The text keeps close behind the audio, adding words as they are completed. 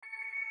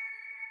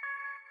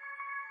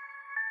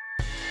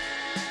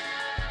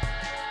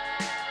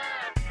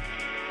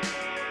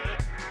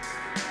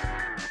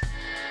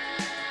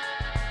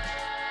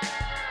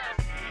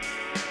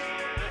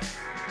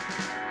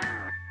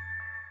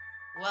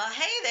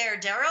Hey there,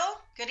 Daryl.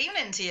 Good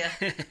evening to you.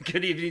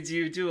 Good evening to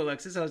you too,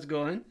 Alexis. How's it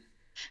going?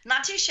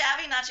 Not too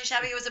shabby, not too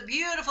shabby. It was a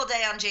beautiful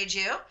day on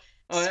Jeju.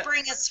 Oh yeah,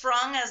 Spring has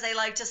sprung, as they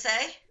like to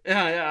say.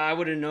 yeah. I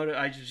wouldn't know that.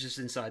 I was just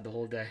inside the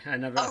whole day. I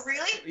never. Oh,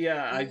 really?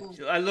 Yeah,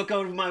 Ooh. I look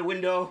out of my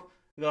window.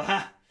 Go,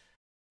 ha!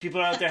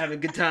 People are out there having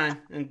a good time,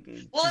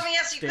 and Well, let just me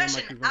ask you a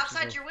stay in my question. comfortable.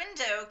 Outside your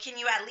window, can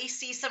you at least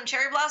see some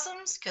cherry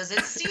blossoms? Because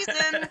it's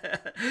season.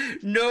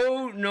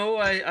 No, no,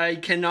 I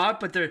cannot.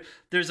 But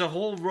there's a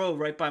whole row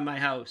right by my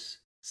house.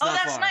 It's Oh, not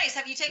that's far, nice.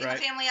 Have you taken the right?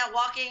 family out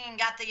walking and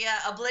got the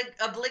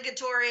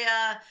obligatory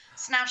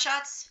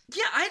snapshots?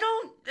 Yeah, I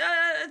don't.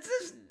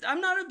 I'm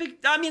not a big.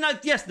 I mean,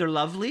 yes, they're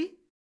lovely.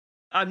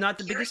 I'm not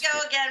the Here we biggest. go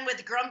again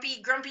with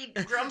grumpy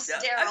grumps Yeah,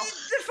 I Daryl. mean,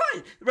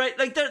 they're fine, right?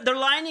 Like they're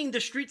lining the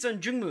streets on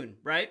Jungmoon,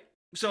 right?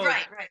 So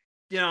Right, right.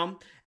 you know,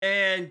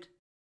 and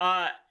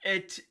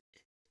it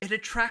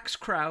attracts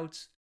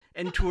crowds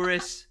and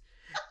tourists,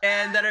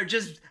 and that are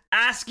just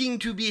asking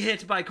to be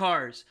hit by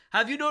cars.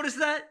 Have you noticed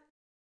that?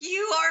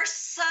 You are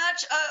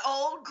such an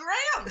old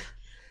Graham.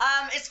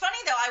 It's funny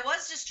though. I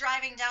was just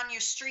driving down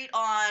your street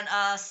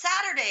on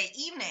Saturday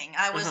evening.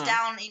 I Uh was huh.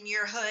 down in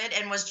your hood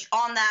and was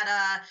on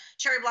that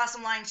cherry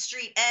blossom lined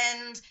street,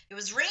 and it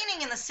was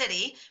raining in the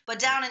city, but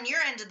down in your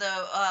end of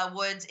the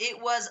woods, it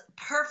was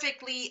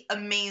perfectly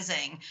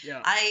amazing.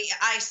 Yeah.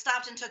 I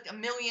stopped and took a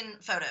million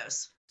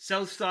photos.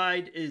 South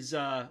side is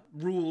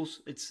rules.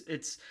 It's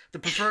the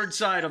preferred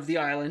side of the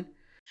island.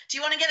 Do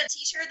you want to get a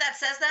T-shirt that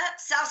says that?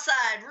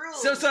 Southside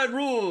rules. Southside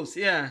rules.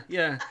 Yeah,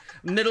 yeah.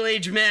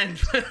 Middle-aged man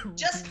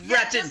Just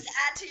yeah, repping. just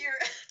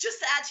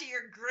add to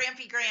your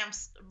Grampy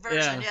Gramps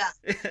version. Yeah.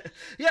 Yeah.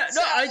 Yeah.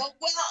 No, So, I.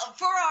 well,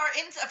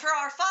 for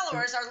our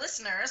followers, our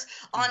listeners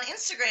on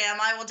Instagram,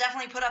 I will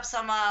definitely put up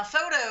some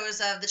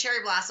photos of the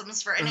cherry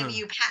blossoms for any of Uh-huh.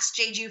 you past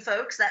Jeju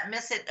folks that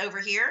miss it over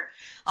here.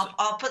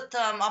 I'll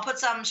put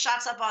some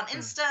shots up on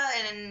Insta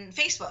and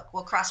Facebook.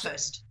 We'll cross So,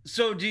 post.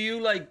 so do you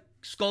like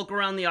skulk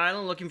around the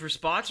island looking for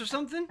spots or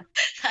something?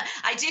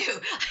 I do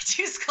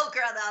skulk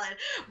around the island,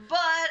 but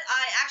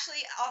I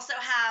actually also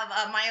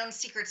have my own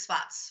secret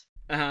spots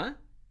Uh huh.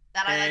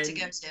 that I like to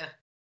go And to.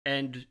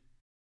 and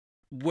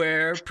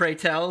where, pray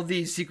tell,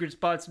 these secret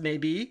spots may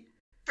be?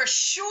 For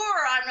sure,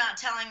 I'm not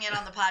telling it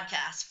on the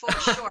podcast. For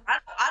sure,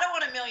 I don't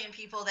want a million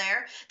people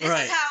there. This is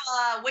Right.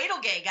 how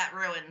Wadelgate got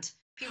ruined.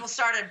 People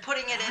started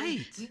putting it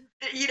Right.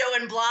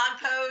 in blog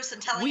posts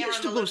and telling We used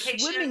everyone to the go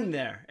location. swimming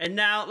there, and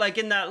now, like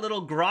in that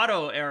little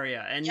grotto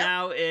area, and Yep,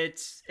 now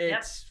it's yep.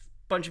 it's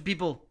a bunch of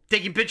people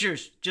taking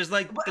pictures, just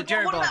like the But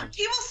cherry what about blossoms.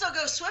 people still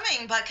go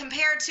swimming? But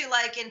compared to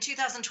like in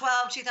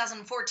 2012,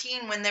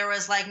 2014, when there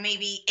was like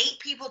maybe 8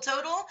 people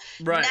total,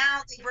 Right.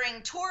 now they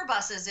bring tour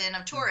buses in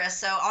of tourists.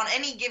 So on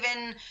any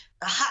given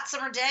hot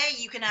summer day,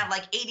 you can have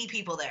like 80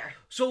 people there.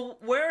 So,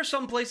 where are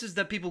some places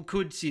that people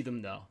could see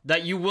them though,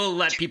 that you will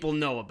let people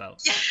know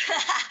about? Yeah,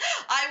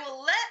 I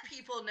will let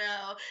people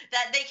know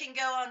that they can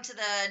go onto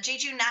the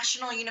Jeju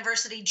National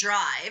University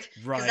Drive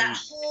because that Right.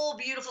 whole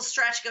beautiful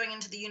stretch going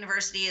into the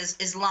university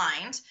is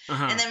lined. Uh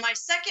And huh. then my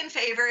second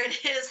favorite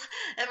is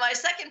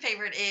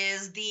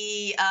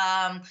the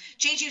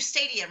Jeju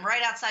Stadium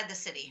right outside the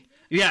city.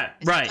 Yeah.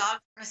 Is the Right. dog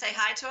going to say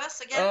hi to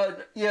us again?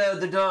 Yeah,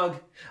 the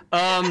dog.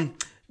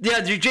 Yeah,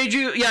 the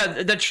Jeju.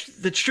 Yeah,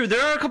 that's true.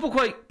 There are a couple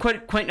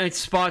quite nice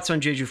spots on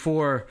Jeju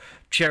for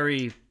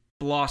cherry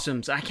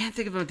blossoms. I can't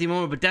think of them at the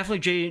moment, but definitely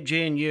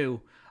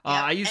JNU. Yep.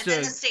 I used And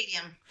then to. the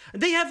stadium.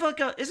 They have like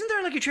a. Isn't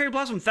there like a cherry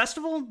blossom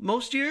festival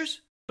most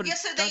years? But Yeah,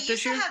 so they not used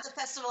this to year. have the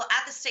festival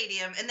at the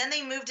stadium, and then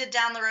they moved it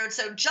down the road.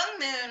 So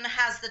Jungmoon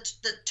has the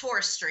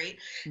tourist street,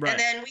 and Right.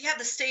 then we have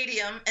the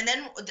stadium, and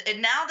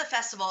now the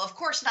festival. Of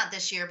course, not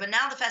this year, but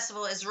now the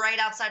festival is right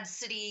outside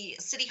City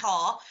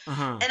Hall, Uh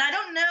huh. and I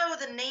don't know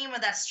the name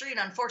of that street,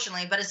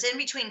 unfortunately, but it's in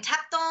between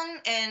Tapdong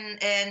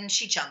and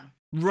Shichung.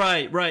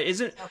 Right. Right.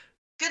 Isn't So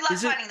good luck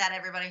is it? finding that,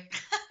 everybody.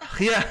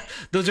 Yeah.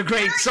 Those are You're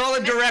great, not gonna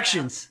solid miss it though.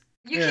 directions.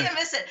 You Yeah. can't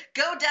miss it.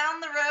 Go down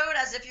the road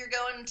as if you're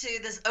going to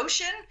this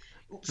ocean.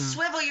 Uh,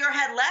 Swivel your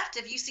head left.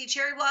 If you see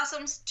cherry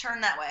blossoms, turn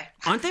that way.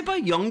 aren't they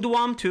by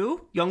Yeongdoam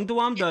too?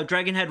 Yeongdoam, the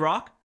Dragon Head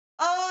Rock.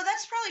 Oh,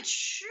 that's probably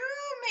true.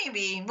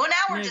 Maybe. Well,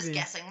 now we're just Maybe.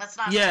 guessing. Let's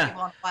not put Yeah.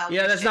 people on a wild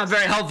Yeah, goose that's not chase.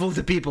 very helpful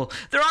to people.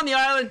 They're on the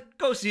island.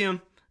 Go see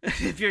them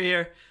if you're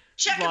here.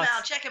 Check him out.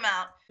 Lots. Check him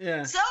out.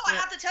 Yeah. So I Yeah.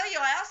 have to tell you,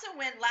 I also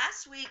went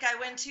last week. I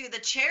went to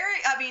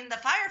the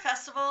Fire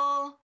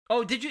Festival.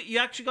 Oh, did you? You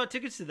actually got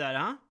tickets to that,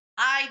 huh?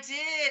 I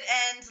did,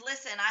 and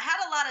listen, I had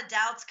a lot of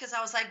doubts because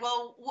I was like,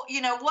 well,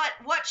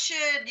 what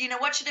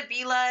should it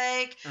be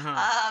like? Uh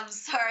huh.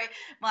 Sorry,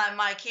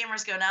 my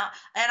camera's going out,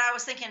 and I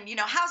was thinking,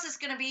 how's this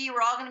gonna be?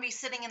 We're all gonna be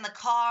sitting in the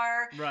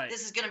car. Right.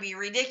 This is gonna be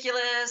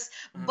ridiculous.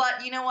 Uh-huh.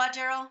 But you know what,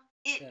 Daryl?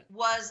 It Yeah.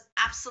 was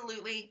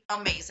absolutely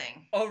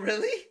amazing. Oh,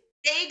 really?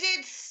 They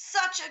did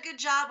such a good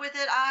job with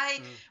it.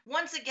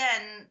 Once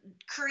again,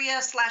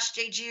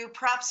 Korea/Jeju,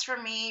 props for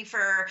me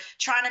for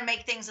trying to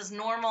make things as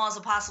normal as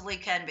it possibly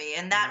can be.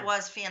 And that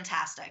was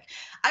fantastic.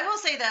 I will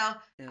say, though,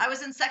 Yeah. I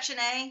was in Section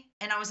A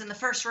and I was in the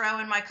first row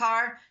in my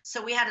car.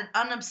 So we had an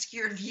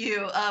unobscured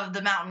view of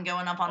the mountain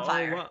going up on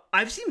fire. Wow.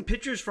 I've seen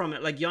pictures from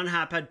it. Like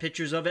Yunhap had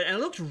pictures of it, and it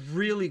looks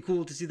really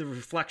cool to see the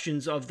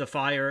reflections of the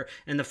fire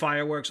and the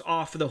fireworks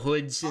off the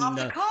hoods and Off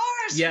the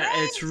cars, yeah,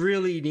 right? it's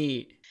really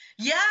neat.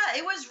 Yeah,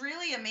 it was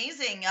really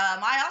amazing.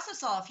 I also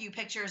saw a few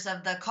pictures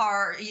of the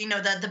car,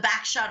 the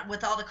back shot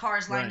with all the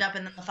cars lined Right. up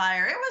in the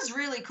fire. It was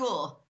really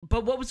cool.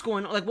 But what was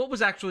going on? Like, what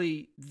was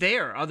actually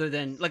there other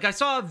than, like, I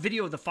saw a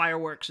video of the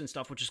fireworks and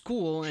stuff, which is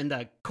cool, and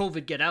the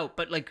COVID get out,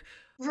 but, like,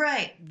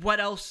 Right. what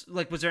else?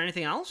 Like, was there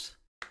anything else?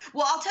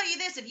 Well, I'll tell you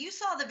this: if you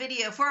saw the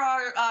video for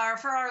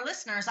our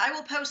listeners, I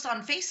will post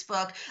on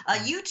Facebook a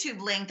YouTube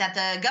link that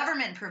the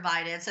government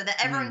provided so that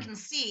everyone can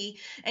see,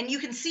 and you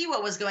can see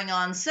what was going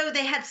on. So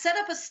they had set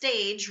up a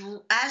stage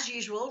as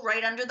usual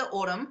right under the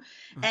autumn,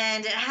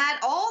 and it had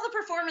all the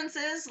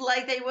performances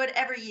like they would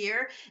every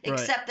year, Right.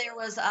 except there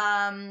was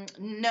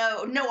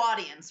no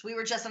audience. We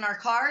were just in our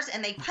cars,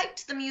 and they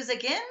piped the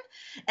music in,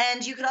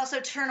 and you could also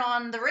turn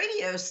on the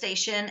radio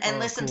station and Oh,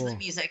 listen to the cool.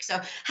 music. So,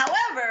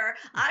 however,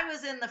 I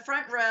was in the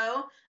front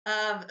row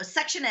of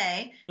Section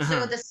A, so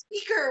Uh-huh. the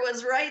speaker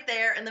was right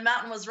there and the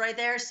mountain was right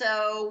there.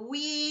 So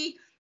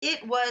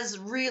it was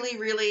really,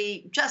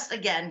 really just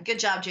again, good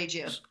job,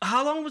 Jeju.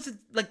 How long was it,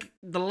 like,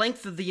 the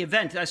length of the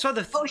event? I saw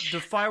the Oh,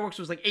 the fireworks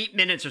was like 8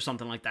 minutes or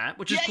something like that,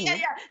 which is cool.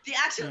 Yeah. The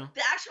actual Yeah.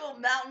 the actual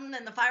mountain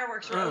and the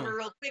fireworks were Oh. over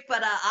real quick,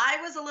 but I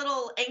was a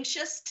little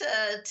anxious to.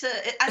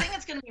 I think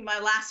it's going to be my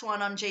last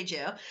one on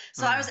Jeju,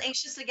 so I was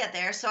anxious to get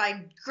there. So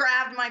I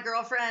grabbed my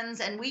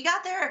girlfriends and we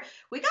got there.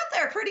 We got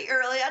there pretty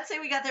early. I'd say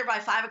we got there by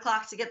 5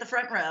 o'clock to get the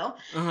front row,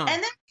 Uh-huh. and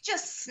then we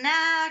just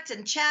snacked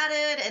and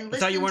chatted and I listened.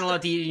 thought you weren't to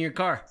allowed to eat in your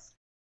car.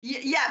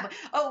 Yeah,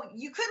 but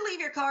you could leave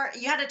your car.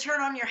 You had to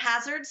turn on your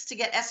hazards to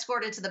get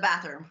escorted to the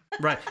bathroom.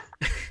 Right.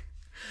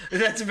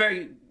 That's a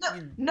very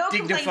No complaints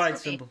dignified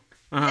for me. symbol.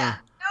 Uh-huh. Yeah,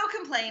 no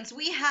complaints.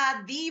 We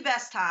had the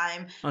best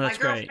time. Oh, that's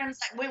My great. girlfriends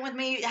that went with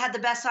me had the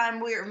best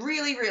time. We were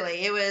really,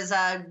 it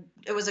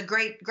was a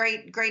great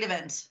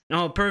event.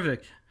 Oh,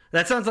 perfect.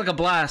 That sounds like a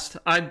blast.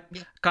 I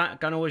Yeah.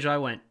 kind of wish I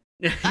went.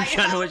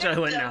 kind of wish I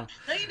went now.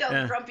 No, you don't,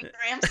 Yeah. grumpy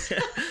cramps.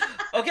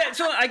 Okay,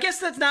 so I guess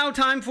that's now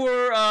time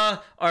for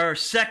our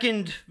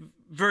second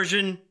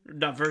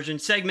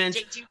segment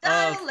Jeju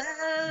of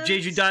Dialect.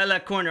 Jeju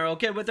Dialect Corner.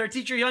 Okay, with our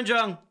teacher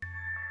Hyunjung.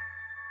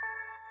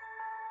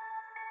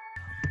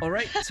 All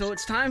right, so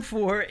it's time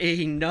for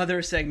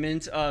another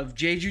segment of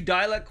Jeju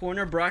Dialect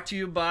Corner, brought to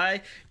you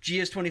by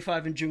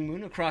GS25 in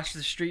Jungmun, across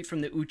the street from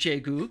the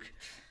Uche-guk.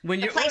 When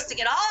The you're place to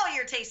get all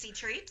your tasty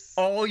treats.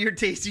 all your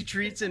tasty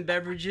treats and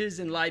beverages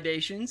and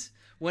libations,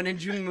 when in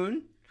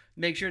Jungmun,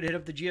 make sure to hit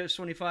up the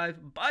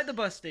GS25 by the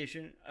bus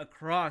station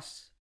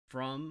across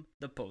from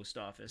the post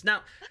office.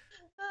 Now,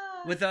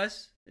 with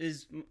us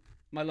is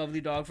my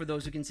lovely dog, for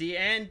those who can see,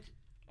 and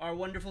our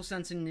wonderful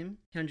Sensenim,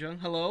 Hyunjung.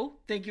 Hello,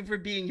 thank you for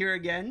being here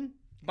again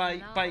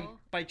Hello.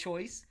 by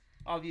choice,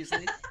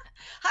 obviously.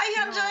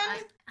 Hi, No,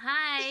 Hyunjun.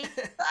 Hi.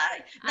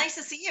 Hi. Nice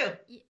to see you.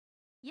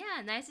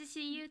 Yeah, nice to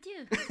see you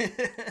too.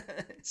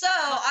 So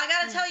I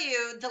gotta tell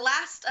you, the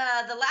last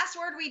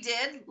word we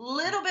did,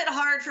 little bit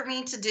hard for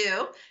me to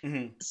do.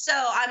 Mhm. So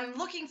I'm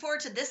looking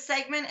forward to this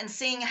segment and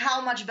seeing how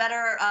much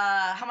better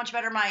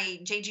my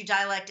Jeju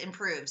dialect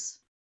improves.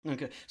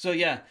 Okay, so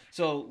yeah,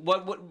 so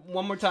what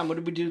one more time, what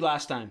did we do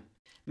last time?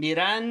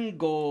 Miran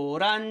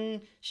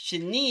goran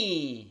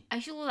shini.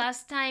 Actually,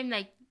 last time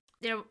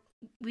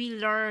we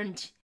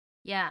learned,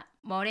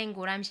 머랭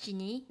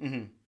고람시니.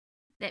 Mm-hmm.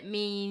 That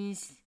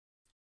means,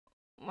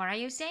 what are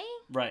you saying?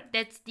 Right.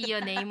 That's the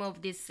name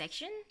of this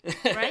section,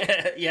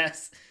 right?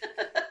 Yes.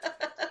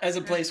 As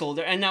a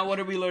placeholder. And now what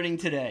are we learning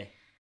today?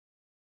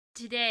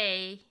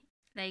 Today,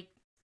 like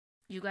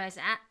you guys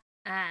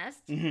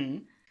asked,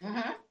 Mm-hmm.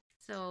 Mm-hmm.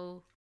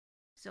 so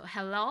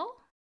hello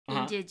in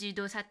Uh-huh.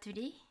 Jeju-do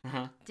Saturi,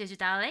 Uh-huh. Jeju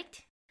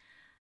dialect.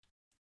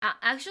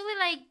 Actually,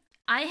 like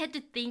I had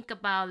to think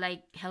about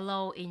like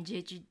hello in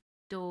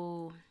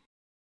Jeju-do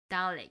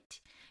dialect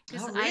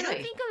because Oh, I don't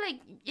really?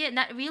 think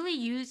not really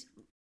use.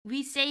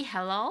 We say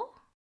hello,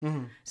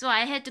 Mm-hmm. so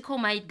I had to call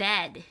my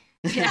dad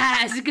to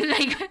ask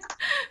like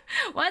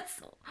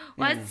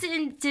what's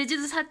in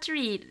Jeju-do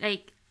Saturi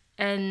like,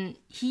 and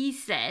he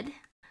said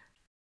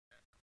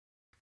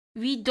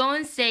we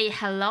don't say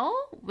hello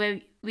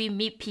when we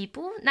meet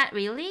people, not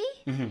really.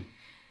 Mm-hmm.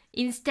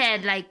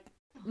 Instead, like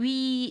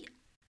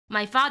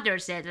my father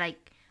said,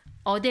 like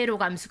어디로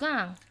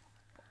감수강.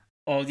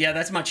 Oh, yeah,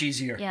 that's much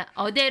easier. Yeah,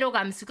 어디로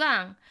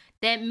감수강.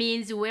 That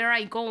means where are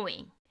you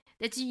going.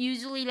 That's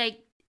usually like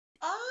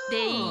Oh.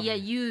 they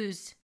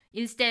use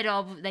instead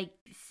of like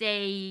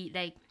say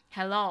like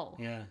hello.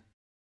 Yeah.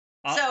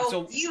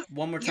 So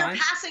one more you're time.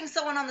 passing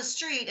someone on the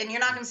street and you're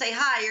not gonna say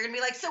hi. You're gonna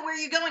be like, "So where are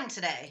you going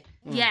today?"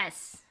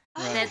 Yes,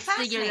 Oh, that's the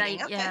fascinating.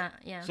 like Okay.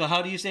 yeah. So how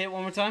do you say it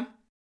one more time?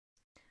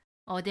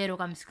 어디로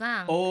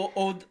감수강.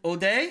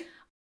 Ode?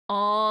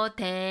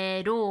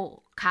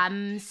 어대로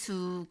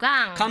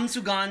감수강.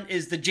 Kamsugan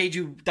is the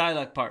Jeju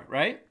dialect part,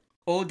 right?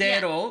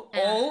 Odero.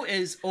 Yeah. O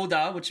is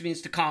oda, which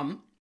means to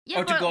come Yeah,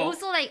 or to but go.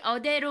 also like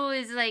어대로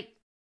is like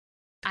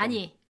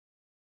아니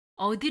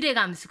어디래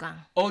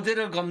감수강.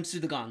 Odero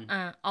Gamsugan.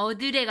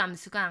 어디래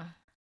감수강.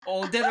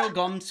 Odero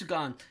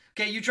Gamsugan.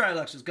 Okay, you try,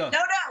 Alexis. Go. No.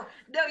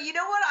 You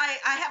know what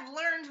I have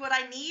learned? What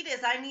I need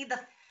is I need the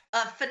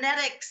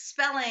phonetic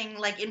spelling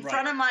like in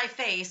front of my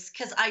face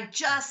because I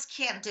just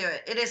can't do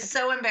it. It is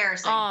so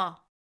embarrassing.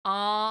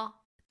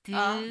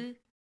 드,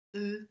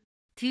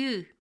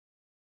 드,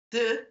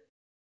 드,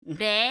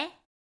 레,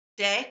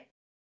 데,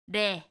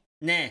 레,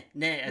 Ne.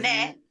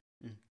 네.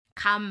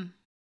 감,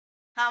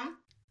 hum,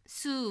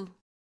 수,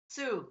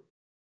 su,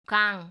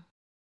 강.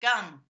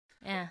 gung.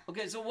 Yeah.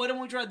 Okay, so why don't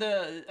we try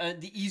the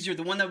easier,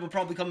 the one that will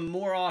probably come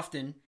more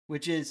often,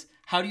 which is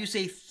how do you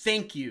say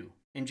thank you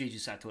in Jeju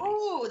Satori?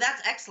 Ooh,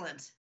 that's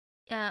excellent.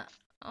 Yeah.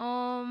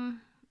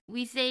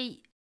 We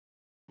say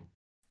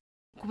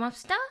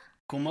고맙습니다.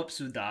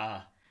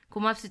 Komapsuda.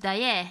 고맙습니다.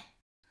 예.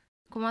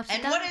 고맙습니다.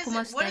 And what is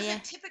고맙습니다. it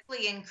예.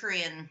 typically in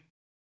Korean?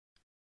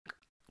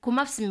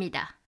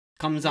 고맙습니다.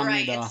 감사합니다.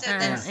 Right. And so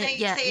then say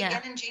yeah.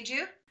 again in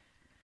Jeju.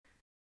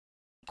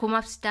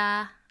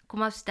 고맙습니다.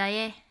 고맙습니다.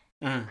 예.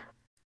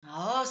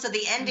 Oh, so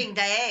the ending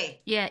dae.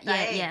 Yeah.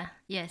 Dae.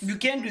 Yes. You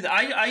can do that.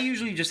 I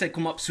usually just say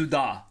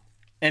komapsuda.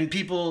 And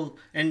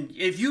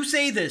if you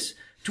say this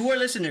to our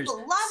listeners,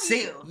 People love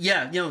say, you.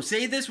 Yeah,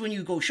 say this when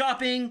you go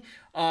shopping,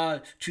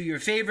 to your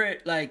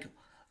favorite like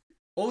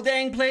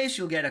odang place,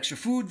 you'll get extra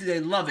food.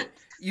 They love it.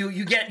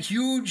 You get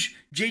huge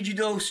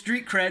Jeju-do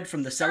street cred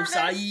from the South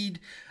Side,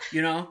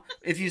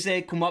 if you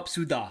say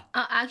kumapsuda.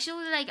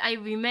 Actually, like I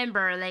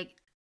remember, like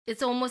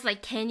it's almost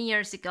like 10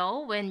 years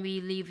ago when we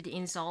lived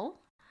in Seoul,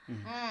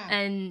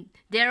 and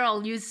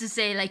Daryl used to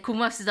say like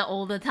고맙습니다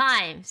all the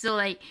time. So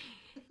like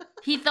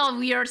he thought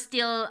we are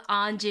still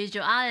on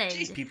Jeju Island.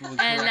 People would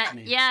And correct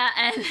like, me. yeah,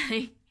 and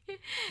like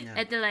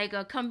at the like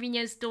a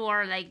convenience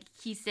store, like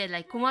he said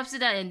like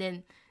고맙습니다, and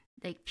then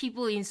like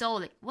people in Seoul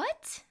like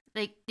what?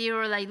 Like they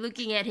were like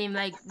looking at him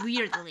like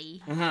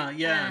weirdly.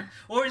 Yeah.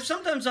 Or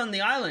sometimes on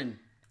the island,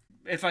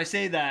 if I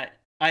say that,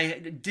 I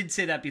did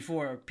say that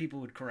before, people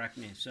would correct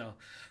me. So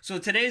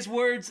today's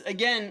words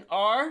again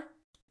are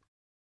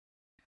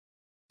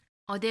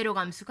어디로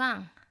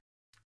감수강?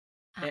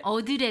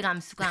 어디래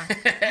감수강?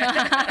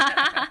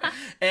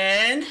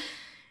 and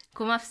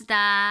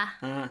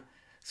고맙습니다.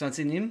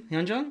 선생님,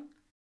 현정,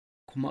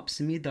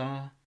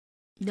 고맙습니다.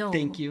 No.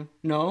 Thank you.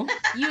 No?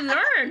 You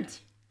learned.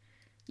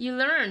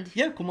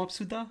 Yeah,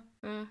 고맙습니다.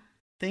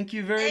 Thank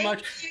you very Thank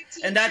much. you,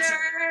 teacher. And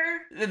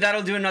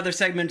that'll do another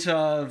segment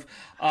of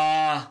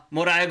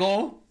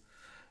뭐라고?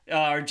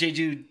 Our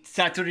Jeju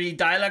Satori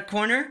Dialect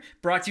Corner,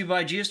 brought to you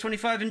by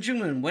GS25 in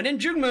Jungmun. When in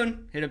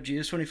Jungmun, hit up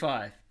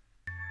GS25.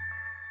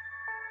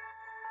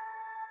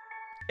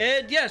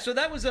 And yeah, so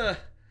that was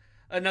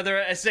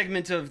another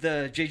segment of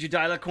the Jeju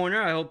Dialect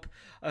Corner. I hope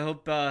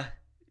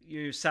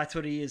your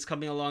Satori is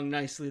coming along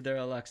nicely there,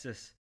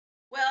 Alexis.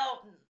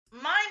 Well,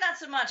 mine not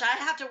so much. I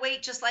have to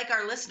wait just like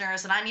our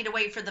listeners, and I need to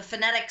wait for the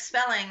phonetic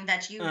spelling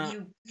that you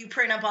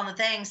print up on the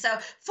thing. So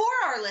for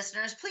our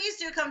listeners, please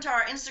do come to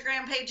our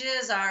Instagram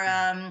pages,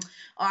 our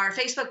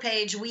Facebook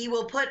page. We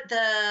will put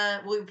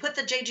the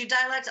Jeju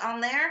dialect on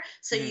there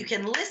so you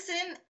can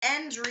listen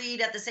and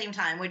read at the same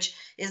time, which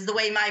is the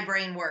way my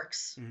brain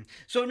works.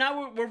 So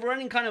now we're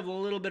running kind of a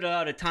little bit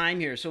out of time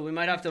here, so we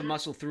might have to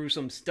muscle through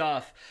some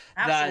stuff.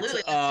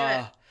 Absolutely, let's do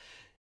it.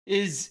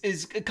 Is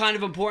kind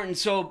of important.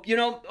 So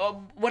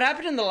what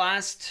happened in the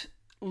last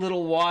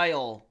little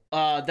while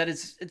that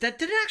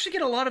didn't actually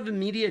get a lot of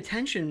immediate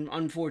attention,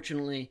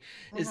 unfortunately,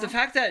 is the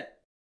fact that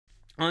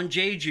on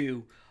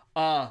Jeju,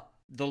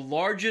 the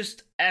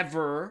largest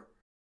ever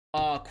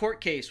court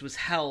case was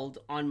held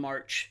on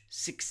March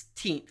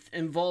 16th,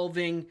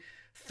 involving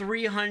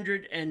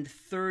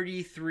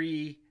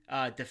 333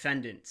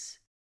 defendants.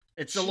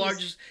 It's the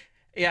largest.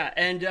 Yeah,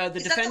 and the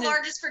Is that the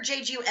largest for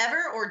Jeju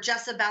ever, or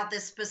just about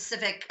this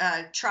specific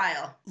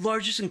trial?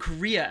 Largest in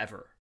Korea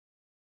ever.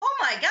 Oh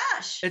my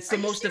gosh! It's the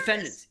most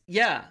defendants.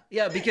 Yeah,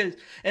 because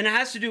and it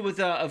has to do with,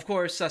 of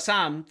course,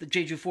 Sam, the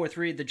Jeju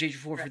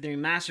 4-3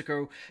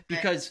 massacre,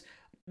 because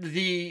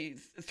the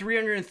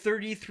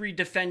 333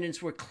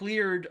 defendants were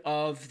cleared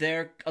of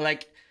their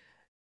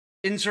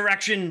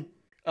insurrection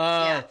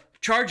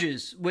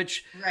charges,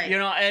 which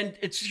and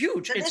it's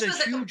huge. So it's this was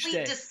a huge complete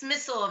day.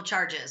 dismissal of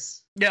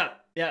charges. Yeah.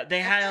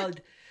 They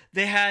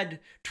had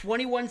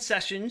 21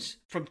 sessions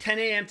from 10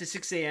 a.m. to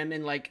 6 a.m.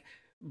 in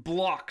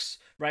blocks,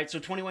 right? So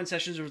 21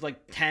 sessions, there was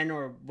 10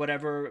 or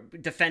whatever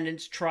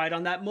defendants tried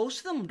on that. Most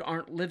of them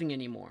aren't living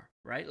anymore,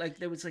 right?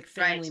 There was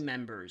family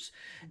members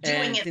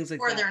doing and it things like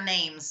for that. their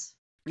names.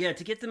 Yeah,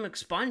 to get them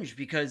expunged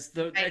because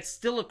it's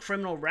still a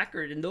criminal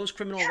record, and those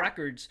criminal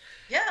records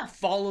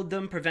followed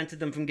them, prevented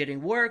them from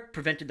getting work,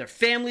 prevented their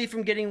family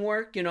from getting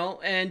work, and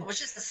it was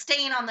just a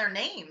stain on their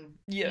name.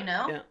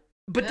 Yeah.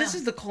 But this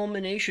is the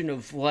culmination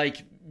of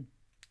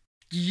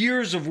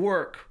years of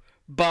work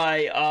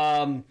by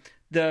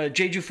the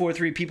Jeju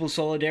 4-3 People's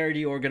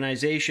Solidarity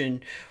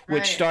Organization,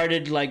 which Right.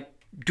 started like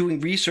doing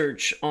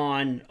research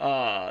on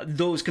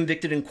those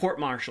convicted in court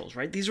martials,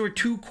 right? These were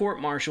two court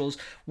martials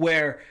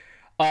where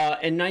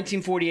in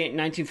 1948 and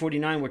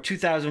 1949, where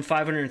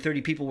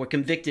 2,530 people were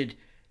convicted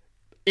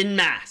in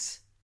mass,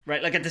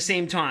 right? Like at the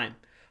same time.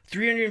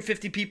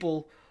 305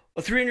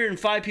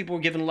 people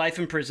were given life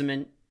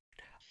imprisonment.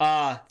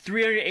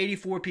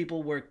 384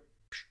 people were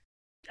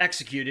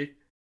executed.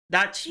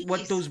 That's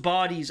what Jeez. those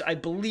bodies, I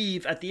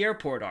believe, at the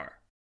airport are.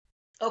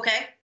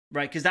 Okay.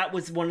 Right, because that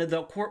was one of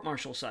the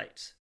court-martial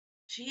sites.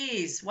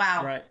 Jeez.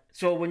 Wow. Right.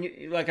 So when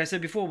you, like I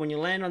said before, when you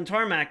land on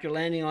tarmac, you're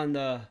landing on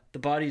the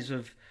bodies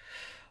of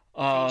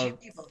Jeju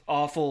people.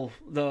 awful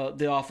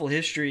the awful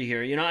history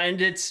here, you know,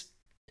 and it's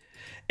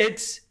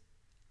it's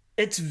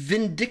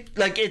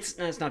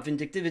not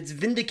vindictive, it's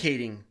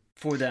vindicating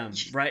for them,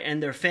 right,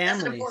 and their That's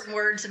families. an important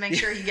word to make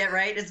sure you get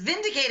right. It's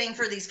vindicating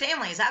for these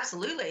families.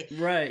 Absolutely.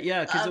 Right,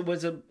 yeah, because it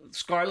was a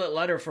scarlet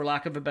letter, for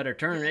lack of a better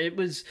term. It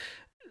was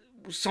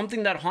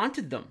something that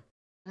haunted them.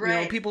 Right.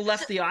 You know, people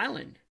left the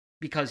island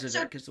because of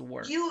So it, because of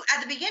work. You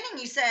at the beginning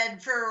you said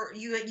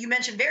you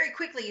mentioned very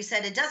quickly, you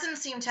said it doesn't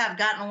seem to have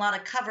gotten a lot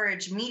of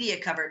coverage, media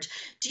coverage.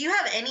 Do you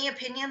have any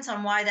opinions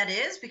on why that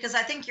is? Because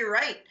I think you're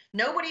right.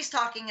 Nobody's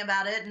talking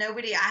about it.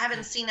 I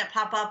haven't seen it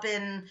pop up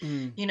in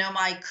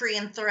my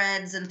Korean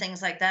threads and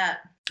things like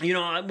that. You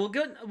know,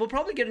 we'll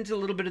probably get into a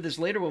little bit of this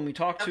later when we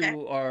talk Okay.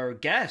 to our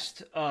guest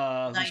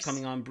who's Nice.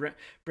 coming on,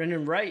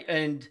 Brendan Wright,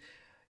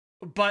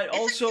 but It's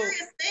also a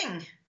curious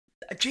thing.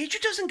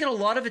 Jeju doesn't get a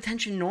lot of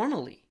attention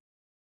normally,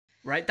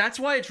 right? That's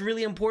why it's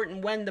really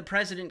important when the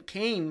president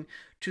came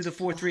to the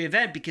 4-3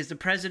 event, because the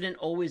president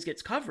always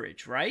gets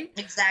coverage, right?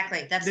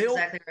 Exactly. That's They'll-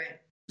 exactly right.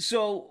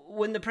 So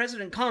when the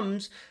president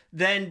comes,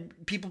 then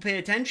people pay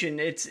attention.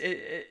 And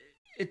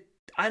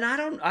I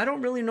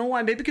don't really know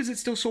why. Maybe because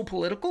it's still so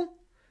political.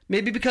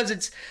 Maybe because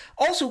it's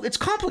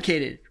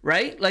complicated,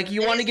 right? Like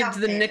you It want to is get to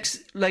the complicated.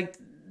 next, like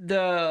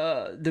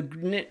the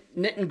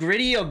nit and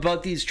gritty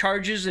about these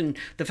charges and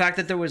the fact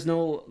that there was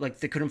no, like,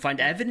 they couldn't find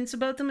evidence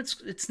about them.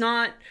 It's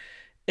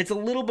a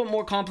little bit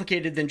more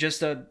complicated than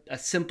just a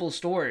simple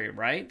story,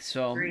 right?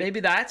 So Agreed. maybe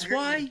that's Agreed.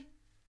 why.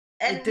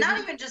 And It not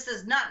didn't-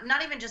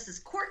 even just this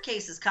court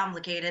case is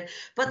complicated,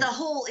 but the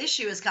whole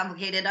issue is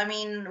complicated. I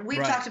mean, we've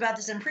Right. talked about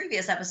this in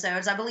previous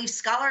episodes. I believe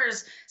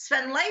scholars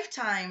spend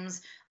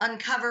lifetimes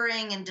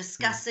uncovering and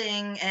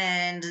discussing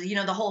and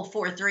the whole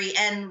 4-3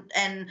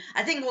 and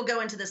I think we'll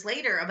go into this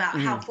later about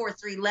how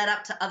 4-3 led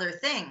up to other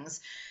things.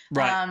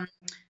 Right.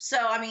 So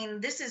I mean,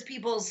 this is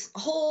people's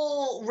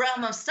whole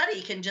realm of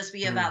study can just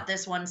be about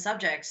this one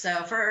subject. So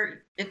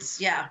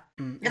it's a lot.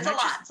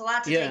 It's a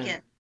lot to take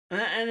in.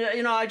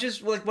 And I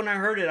just, like, when I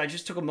heard it, I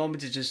just took a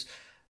moment to just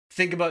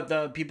think about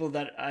the people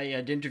that I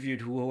had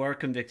interviewed who are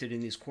convicted in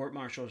these court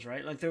martials,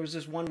 right? Like, there was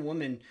this one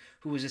woman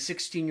who was a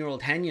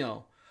 16-year-old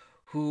Henyo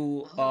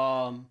who,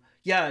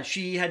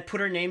 she had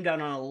put her name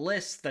down on a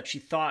list that she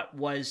thought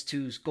was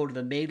to go to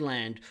the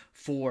mainland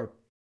for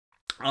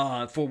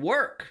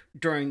work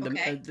during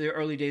the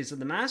early days of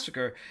the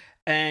massacre.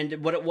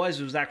 And what it was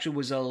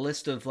a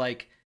list of,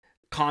 like,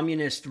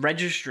 communist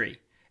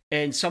registry.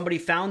 And somebody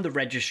found the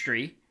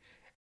registry.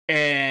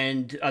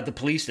 And the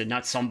police did,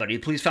 not somebody.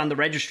 The police found the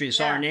registry,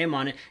 saw her name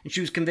on it, and she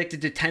was convicted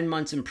to 10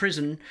 months in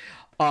prison.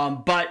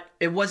 But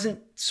it wasn't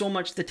so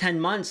much the 10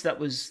 months that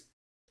was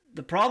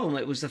the problem.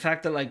 It was the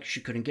fact that, like,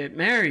 she couldn't get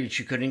married,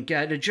 she couldn't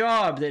get a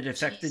job that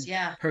affected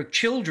her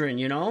children,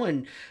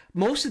 and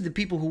most of the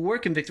people who were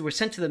convicted were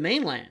sent to the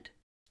mainland,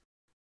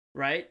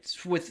 right?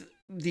 With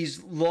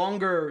these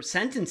longer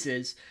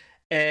sentences,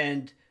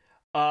 and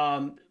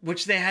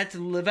which they had to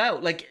live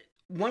out. Like,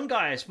 one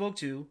guy I spoke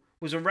to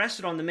was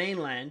arrested on the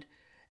mainland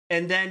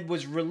and then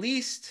was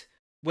released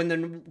when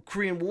the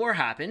Korean War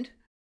happened.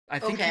 I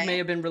think he may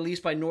have been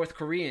released by North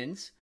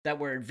Koreans that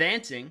were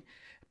advancing.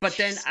 But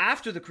then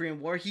after the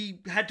Korean War,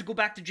 he had to go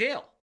back to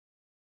jail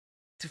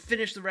to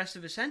finish the rest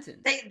of his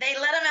sentence. They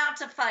let him out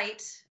to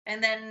fight,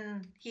 and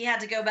then he had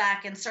to go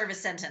back and serve his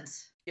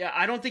sentence. Yeah,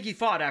 I don't think he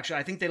fought, actually.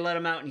 I think they let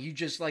him out, and he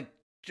just, like,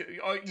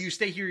 you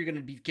stay here, you're going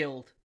to be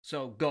killed.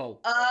 So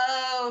go.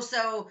 Oh,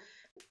 so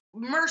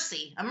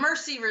a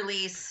mercy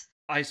release.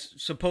 I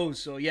suppose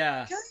so,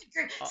 yeah.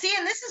 Good. See,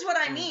 and this is what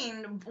I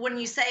mean when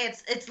you say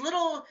it's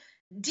little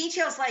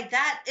details like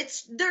that.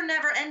 They're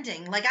never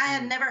ending. Like, I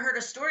had never heard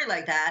a story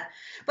like that.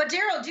 But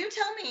Daryl, do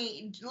tell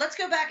me, let's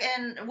go back,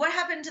 and what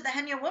happened to the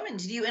Henyo woman?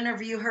 Did you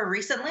interview her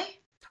recently?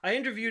 I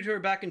interviewed her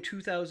back in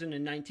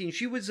 2019.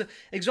 She was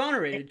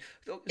exonerated.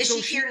 Is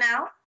she here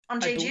now on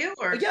Jeju?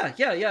 Or?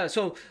 Yeah.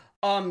 So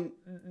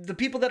the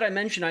people that I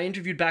mentioned, I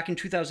interviewed back in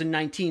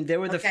 2019. They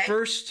were the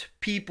first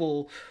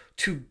people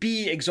to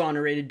be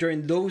exonerated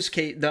during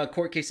the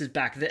court cases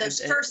back then.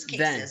 Those first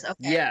cases,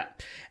 okay. Yeah.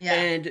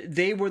 And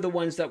they were the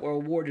ones that were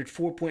awarded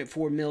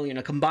 $4.4 million,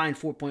 a combined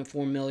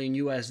 $4.4 million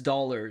US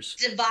dollars.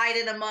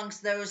 Divided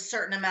amongst those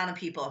certain amount of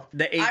people.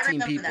 The 18 I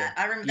remember people. that.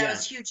 I remember that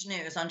was huge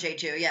news on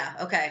Jeju. Yeah,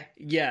 okay.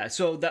 Yeah,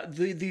 so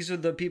these are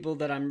the people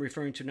that I'm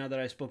referring to now that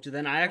I spoke to.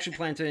 Then I actually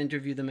plan to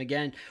interview them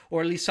again, or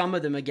at least some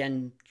of them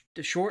again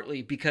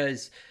shortly,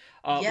 because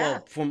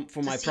Well, for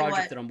my project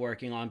what... that I'm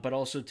working on, but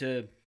also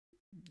to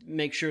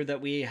make sure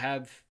that we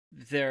have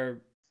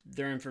their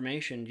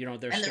information, you know,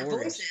 their and stories.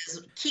 Their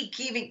voices.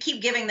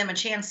 Keep giving them a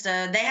chance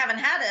to. They haven't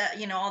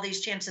had all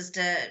these chances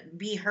to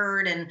be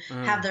heard and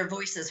have their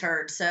voices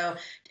heard. So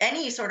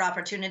any sort of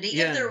opportunity,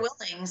 if they're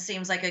willing,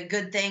 seems like a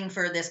good thing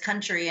for this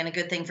country and a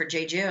good thing for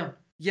Jeju.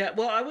 Yeah,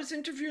 well, I was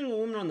interviewing a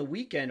woman on the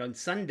weekend on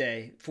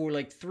Sunday for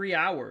like 3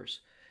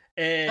 hours.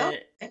 And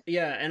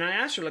and I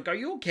asked her, like, are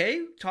you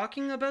okay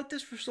talking about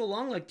this for so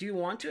long? Like, do you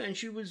want to? And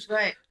she was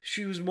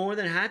more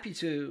than happy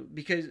to,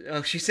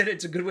 because she said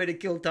it's a good way to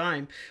kill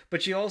time.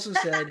 But she also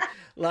said,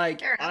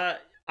 like,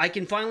 I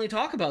can finally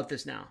talk about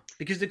this now,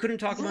 because they couldn't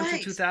talk about it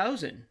until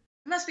 2000. It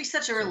must be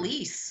such a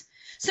release.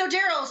 So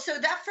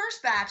Daryl, that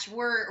first batch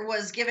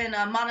was given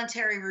a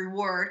monetary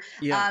reward,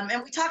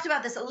 and we talked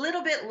about this a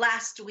little bit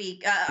last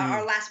week,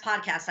 our last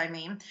podcast, I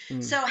mean.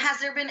 So has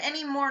there been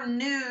any more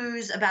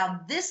news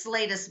about this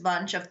latest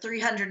bunch of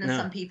 300 and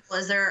some people?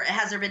 Has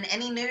there been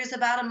any news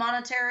about a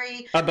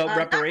monetary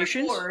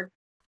reparations?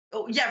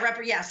 Oh,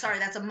 yeah, sorry,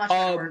 that's a much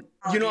better word.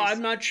 I'm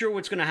not sure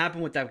what's going to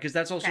happen with that, because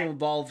that's also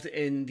involved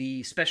in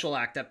the special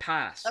act that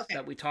passed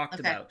that we talked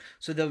about.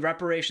 So the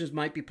reparations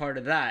might be part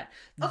of that.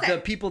 The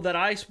people that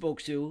I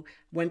spoke to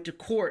went to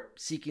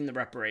court seeking the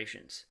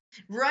reparations.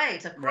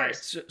 Right, of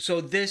course. Right. So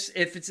this,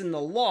 if it's in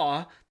the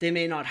law, they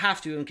may not have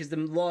to, because the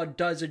law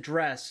does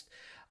address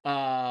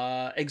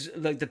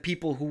like the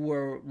people who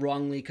were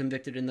wrongly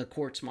convicted in the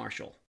courts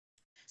martial.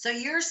 So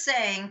you're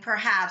saying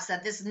perhaps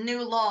that this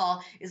new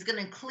law is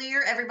going to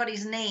clear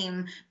everybody's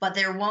name, but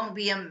there won't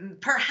be a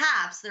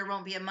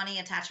money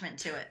attachment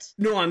to it.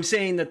 No, I'm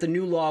saying that the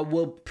new law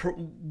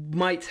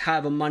might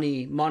have a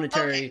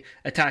monetary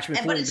attachment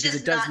for it, because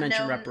it does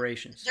mention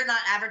reparations. They're not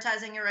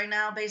advertising it right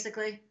now,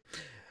 basically.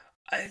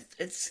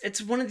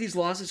 It's one of these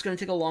laws that's going to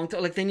take a long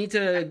time. Like, they need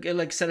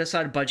to set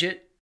aside a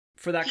budget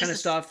for that kind of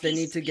stuff. They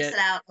need to get it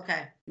out.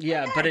 Okay.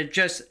 Yeah, but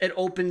it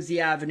opens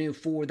the avenue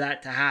for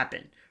that to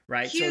happen.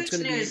 Right. Huge so it's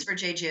going to news for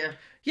Jeju.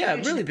 Yeah,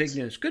 really big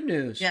news. Good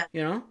news. Yeah.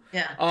 You know?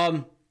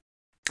 Yeah.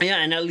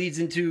 And that leads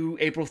into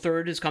April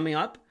 3rd is coming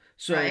up.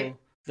 So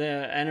the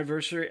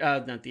anniversary,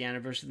 not the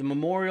anniversary, the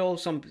memorial,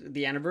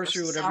 the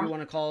anniversary, whatever you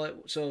want to call it.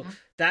 So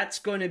that's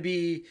going to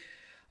be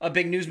a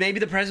big news. Maybe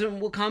the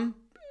president will come.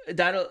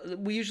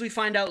 We usually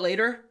find out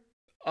later.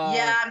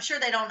 I'm sure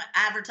they don't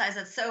advertise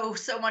that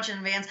so much in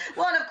advance.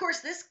 Well, and of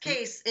course,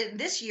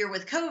 this year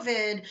with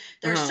COVID,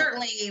 there's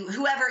certainly,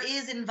 whoever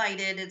is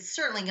invited, it's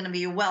certainly going to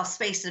be a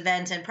well-spaced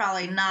event, and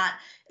probably not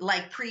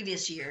like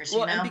previous years,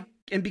 you know?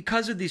 And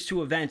because of these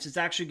two events, it's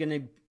actually going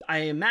to, I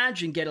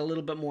imagine, get a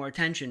little bit more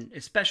attention,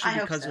 especially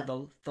because of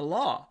the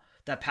law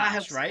that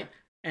passed, right? So.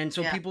 And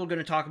so people are going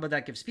to talk about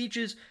that, give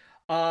speeches.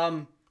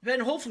 Then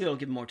hopefully it'll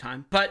give more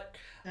time. But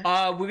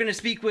we're going to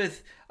speak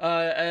with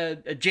a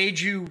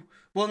Jeju.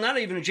 Well, not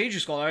even a Jeju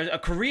scholar, a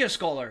Korea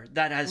scholar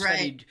that has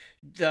studied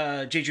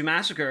the Jeju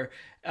massacre,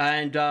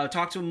 and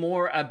talk to him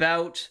more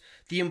about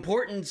the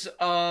importance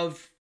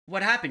of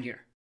what happened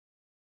here.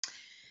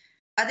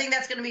 I think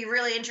that's going to be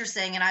really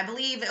interesting, and I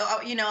believe,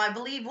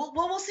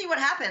 we'll see what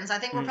happens. I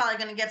think we're probably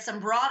going to get some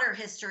broader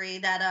history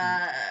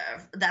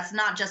that's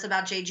not just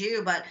about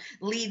Jeju, but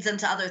leads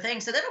into other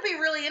things. So that'll be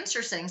really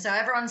interesting. So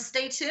everyone,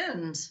 stay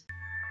tuned.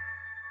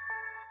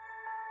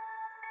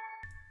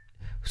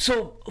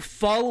 So,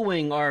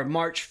 following our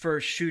March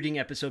 1st shooting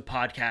episode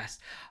podcast,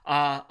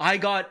 I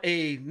got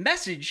a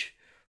message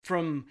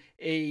from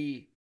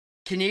a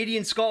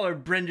Canadian scholar,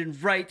 Brendan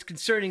Wright,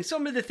 concerning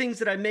some of the things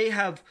that I may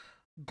have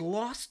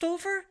glossed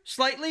over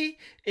slightly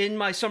in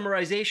my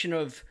summarization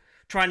of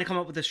trying to come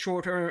up with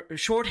a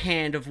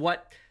shorthand of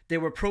what they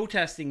were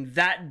protesting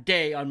that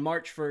day on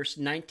March 1st,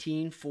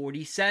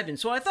 1947.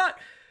 So I thought,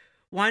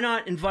 why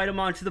not invite him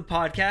onto the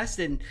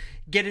podcast and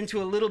get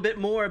into a little bit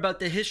more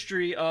about the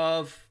history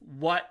of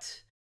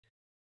what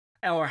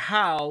or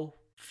how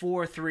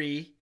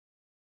 4/3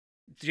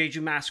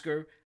 Jeju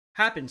Massacre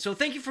happened. So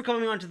thank you for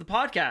coming onto the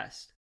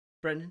podcast,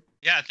 Brendan.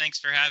 Yeah, thanks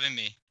for having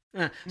me.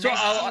 Nice to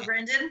see you,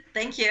 Brendan.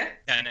 Thank you.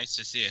 Yeah, nice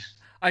to see you.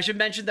 I should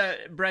mention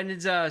that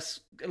Brendan's a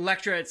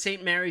lecturer at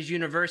St. Mary's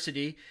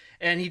University,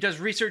 and he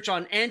does research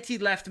on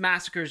anti-left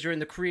massacres during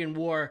the Korean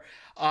War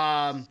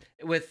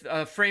with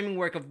a framing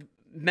work of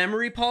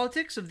memory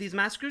politics of these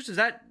massacres. Is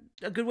that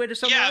a good way to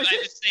summarize it? Yeah,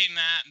 I would say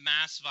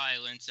mass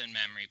violence and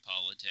memory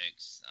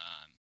politics.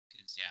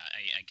 Because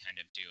I kind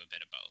of do a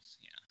bit of both.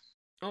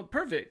 Yeah. Oh,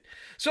 perfect.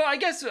 So I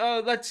guess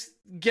let's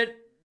get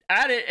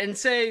at it and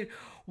say,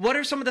 what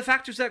are some of the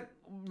factors that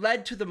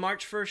led to the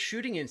March 1st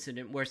shooting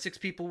incident where 6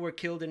 people were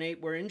killed and 8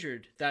 were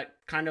injured? That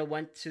kind of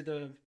went to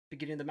the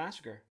beginning of the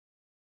massacre.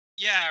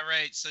 Yeah,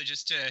 right. So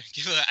just to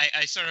give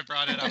I sort of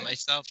brought it on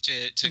myself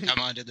to come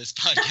onto this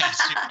podcast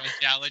by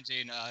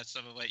challenging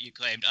some of what you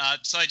claimed.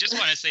 So I just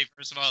want to say,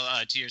 first of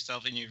all, to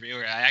yourself and your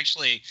viewer, I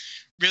actually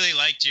really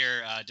liked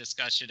your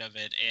discussion of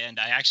it, and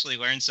I actually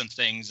learned some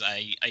things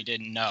I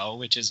didn't know,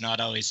 which is not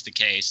always the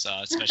case,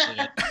 especially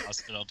at the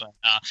hospital. But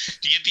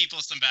to give people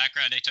some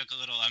background, I took a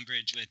little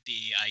umbrage with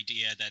the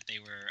idea that they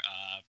were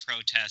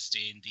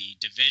protesting the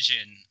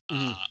division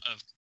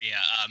of Korea.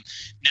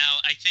 Now,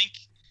 I think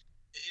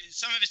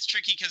some of it's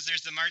tricky because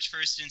there's the March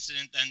 1st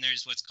incident, then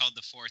there's what's called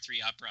the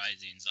 4-3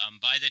 uprisings.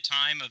 By the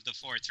time of the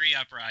 4-3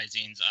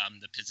 uprisings,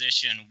 the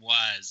position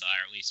was, or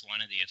at least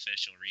one of the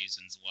official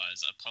reasons was,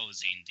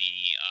 opposing the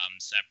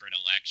separate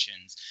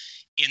elections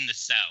in the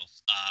South.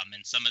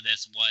 And some of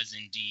this was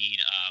indeed,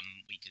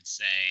 we could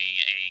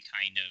say, a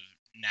kind of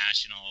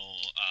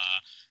national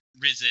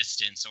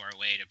resistance or a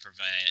way to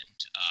prevent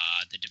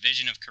the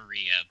division of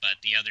Korea. But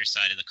the other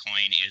side of the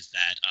coin is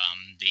that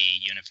the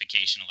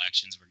unification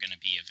elections were going to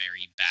be a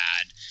very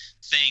bad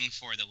thing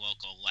for the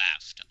local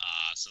left.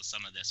 So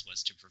some of this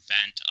was to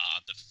prevent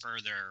the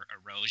further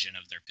erosion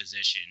of their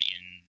position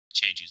in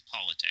Jeju's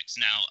politics.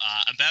 Now,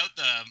 about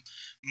the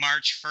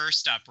March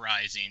 1st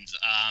uprisings,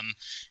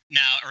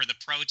 or the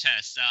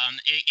protests,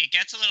 it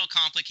gets a little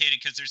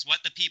complicated because there's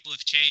what the people of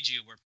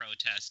Jeju were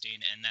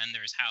protesting, and then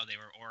there's how they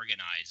were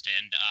organized.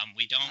 And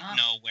we don't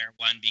know where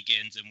one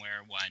begins and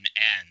where one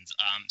ends.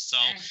 So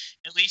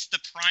at least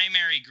the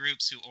primary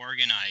groups who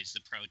organized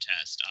the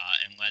protest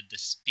and led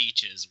the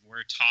speeches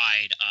were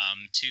tied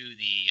to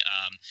the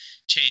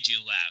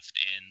Jeju left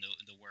and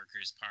the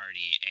Workers'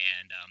 Party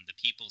and the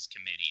People's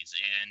Committees.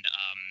 And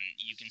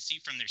you can see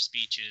from their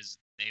speeches,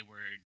 they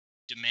were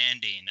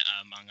demanding,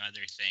 among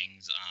other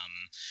things,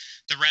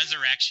 the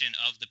resurrection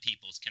of the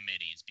People's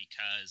Committees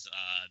because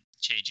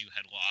Jeju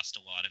had lost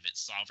a lot of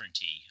its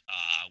sovereignty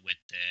with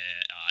the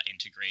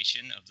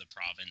integration of the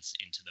province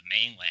into the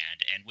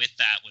mainland. And with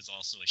that was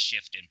also a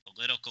shift in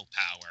political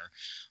power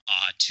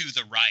to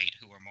the right,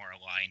 who were more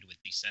aligned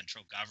with the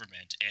central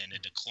government, and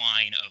a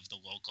decline of the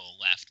local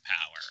left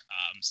power.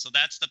 So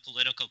that's the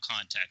political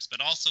context.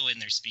 But also in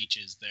their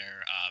speeches,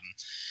 they're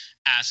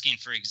asking,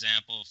 for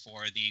example,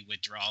 for the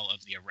withdrawal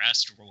of the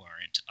arrest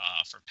warrant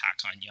for Park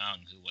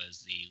Han-young, who was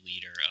the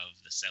leader of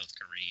the South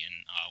Korean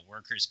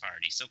Workers'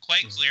 Party. So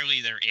quite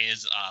clearly there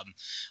is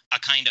a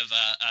kind of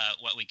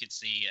what we could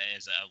see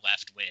as a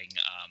left-wing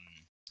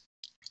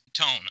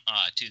tone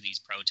to these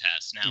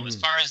protests. Now, as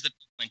far as the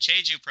people in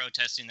Jeju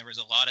protesting, there was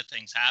a lot of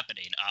things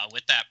happening.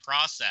 With that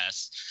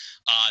process,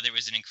 there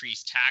was an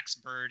increased tax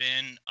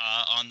burden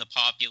on the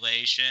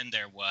population.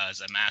 There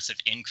was a massive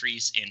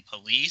increase in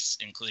police,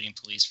 including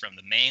police from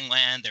the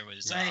mainland. There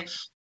was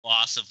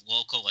loss of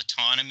local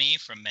autonomy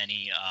from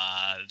many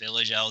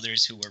village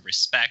elders who were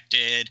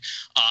respected.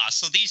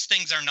 So these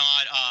things are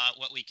not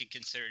what we could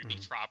consider to be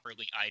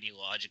properly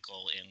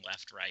ideological in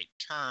left-right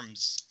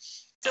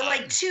terms. So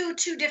like two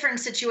different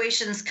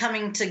situations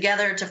coming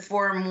together to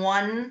form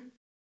one,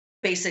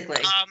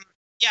 basically.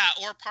 Yeah,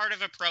 or part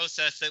of a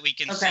process that we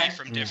can see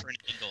from different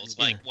angles.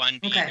 Like one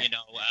being,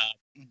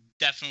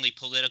 definitely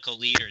political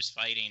leaders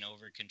fighting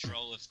over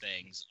control of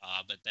things,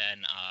 but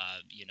then,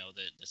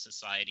 the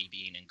society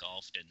being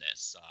engulfed in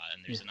this.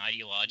 And there's an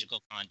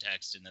ideological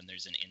context, and then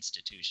there's an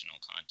institutional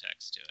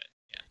context to it.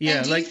 Yeah.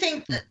 And do you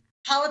think that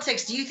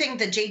politics? Do you think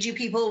the Jeju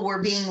people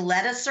were being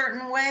led a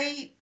certain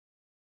way?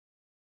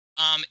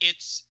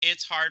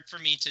 It's hard for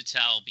me to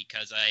tell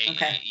because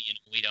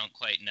we don't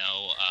quite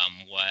know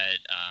what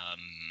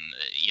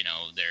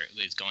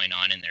there is going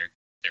on in their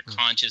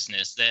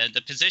consciousness.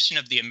 The position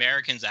of the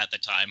Americans at the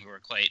time, who were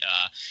quite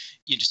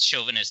just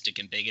chauvinistic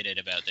and bigoted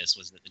about this,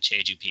 was that the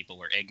Jeju people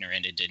were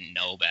ignorant and didn't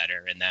know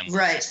better, and then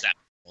were susceptible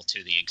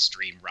to the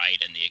extreme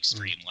right and the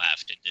extreme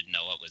left and didn't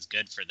know what was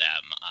good for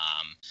them.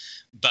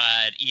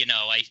 But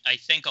I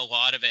think a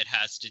lot of it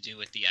has to do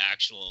with the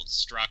actual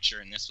structure,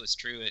 and this was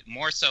true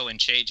more so in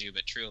Jeju,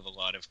 but true of a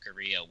lot of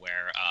Korea,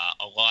 where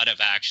a lot of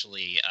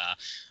actually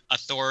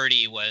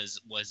authority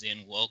was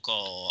in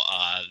local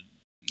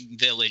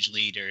village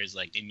leaders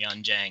like the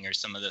Myeonjang or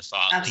some of the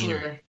thought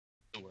leaders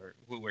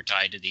who were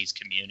tied to these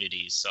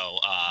communities. So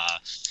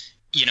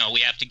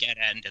we have to get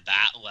into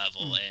that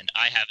level, and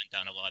I haven't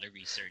done a lot of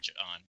research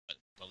on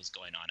what was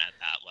going on at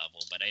that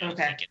level, but I don't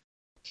think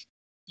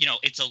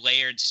it's a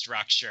layered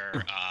structure,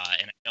 and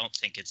I don't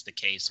think it's the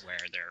case where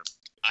they're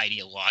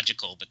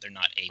ideological, but they're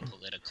not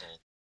apolitical.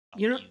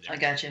 I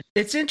got you.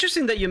 It's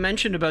interesting that you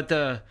mentioned about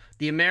the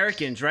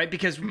Americans, right?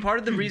 Because part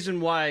of the reason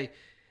why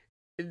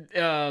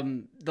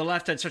the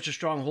left had such a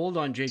strong hold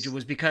on Jeju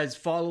was because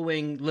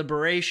following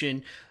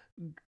liberation,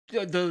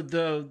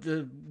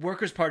 the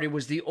Workers' Party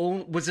was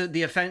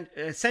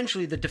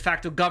essentially the de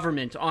facto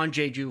government on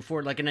Jeju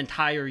for like an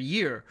entire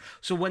year.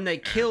 So when they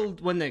banned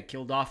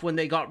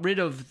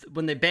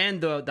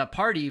the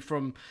party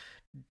from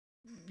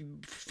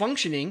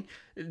functioning,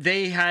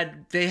 they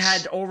had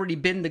already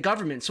been the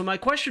government. So my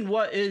question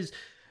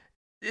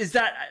is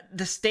that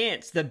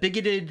the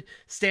bigoted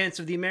stance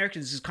of the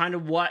Americans is kind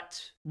of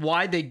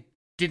why they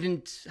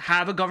didn't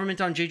have a government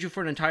on Jeju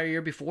for an entire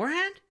year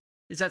beforehand?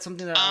 Is that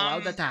something that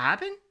allowed that to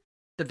happen?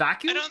 The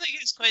vacuum? I don't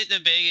think it's quite the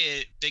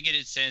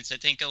bigoted sense. I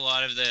think a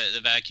lot of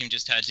the vacuum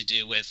just had to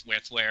do with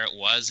where it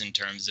was in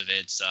terms of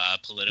its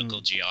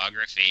political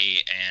geography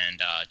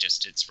and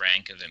just its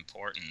rank of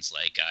importance.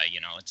 Like,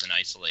 it's an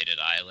isolated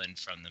island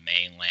from the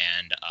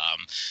mainland.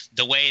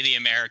 The way the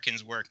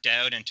Americans worked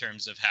out in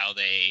terms of how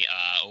they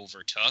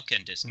overtook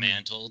and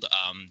dismantled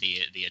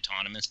the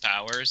autonomous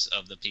powers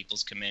of the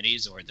People's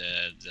Committees or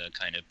the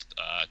kind of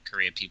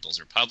Korea People's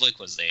Republic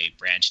was they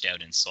branched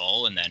out in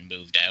Seoul and then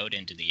moved out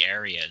into the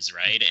areas,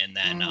 right? And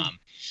then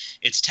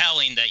it's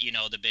telling that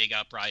the big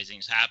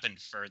uprisings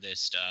happened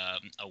furthest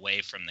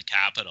away from the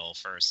capital,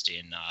 first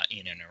in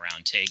and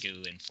around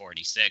Daegu in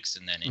 46,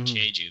 and then in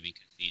Jeju,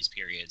 because these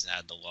periods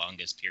had the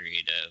longest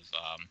period of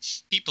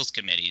People's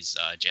Committees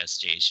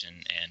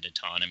gestation and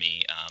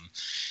autonomy.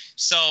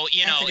 So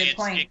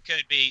it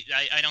could be.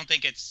 I don't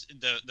think it's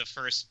the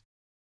first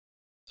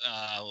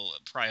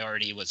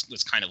priority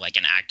was kind of like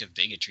an act of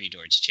bigotry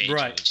towards Jeju.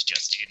 Right. It's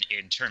just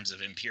in terms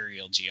of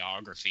imperial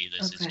geography,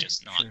 this is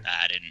just not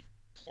that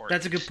important.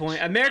 That's a good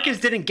point. Americans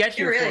didn't get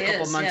here for a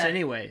couple months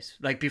anyways.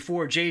 Like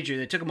before Jeju,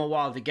 it took them a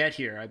while to get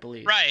here, I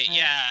believe. Right,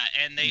 yeah.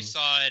 And they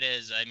saw it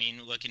as,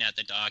 looking at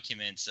the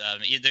documents,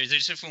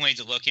 there's different ways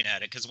of looking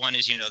at it, because one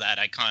is, that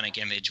iconic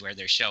image where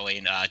they're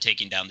showing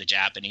taking down the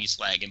Japanese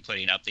flag and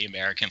putting up the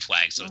American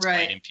flag, so it's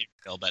quite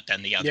imperial. But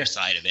then the other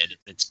side of it,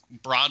 it's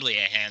broadly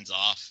a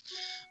hands-off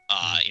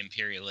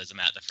imperialism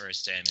at the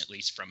first time, at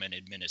least from an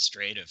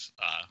administrative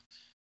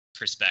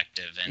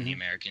perspective, and the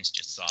Americans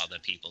just saw the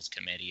People's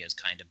Committee as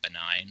kind of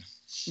benign.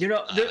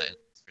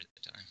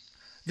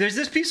 There's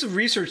this piece of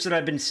research that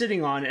I've been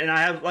sitting on, and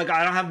I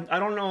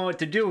don't know what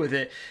to do with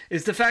it.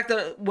 Is the fact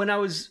that when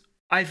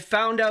I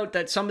found out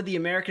that some of the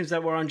Americans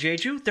that were on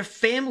Jeju, their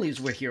families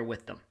were here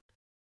with them.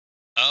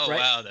 Oh, right?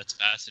 Wow, that's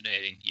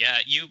fascinating. Yeah,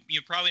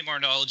 you're probably more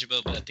knowledgeable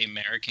about the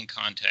American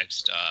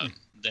context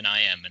than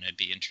I am, and I'd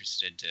be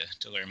interested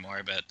to learn more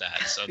about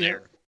that. So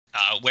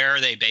where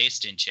are they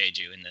based in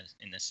Jeju?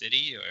 In the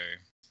city, or?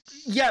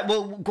 Yeah,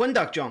 well,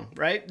 Gwendokjeong,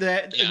 right?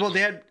 They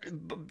had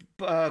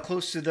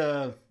close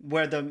to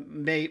where the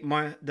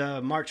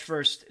March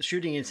 1st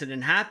shooting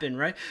incident happened,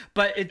 right?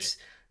 But it's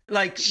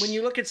like when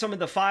you look at some of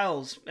the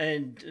files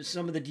and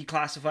some of the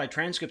declassified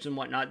transcripts and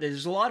whatnot,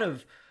 there's a lot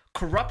of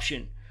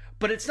corruption.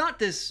 But it's not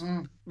this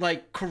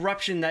like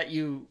corruption that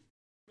you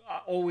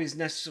always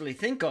necessarily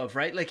think of,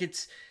 right? Like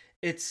it's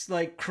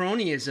like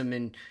cronyism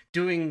and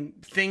doing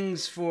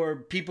things for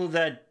people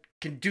that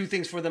can do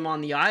things for them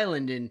on the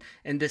island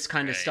and this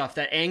kind of stuff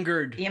that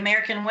angered the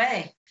American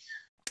way.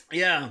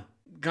 Yeah,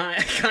 kind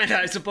of.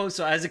 I suppose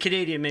so. As a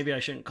Canadian, maybe I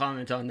shouldn't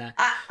comment on that.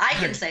 I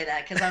can say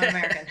that because I'm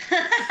American.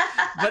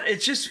 But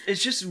it's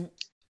just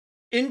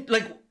in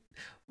like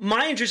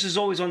my interest is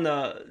always on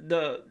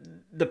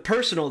the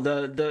personal,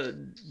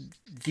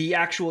 the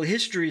actual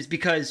histories,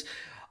 because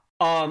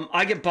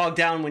I get bogged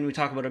down when we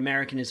talk about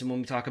Americanism, when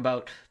we talk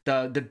about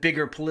the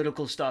bigger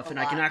political stuff, and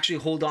I can actually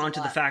hold on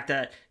to the fact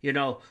that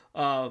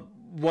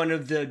one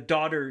of the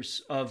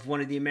daughters of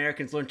one of the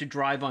Americans learned to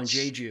drive on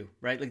Jeju,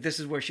 right? Like this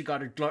is where she got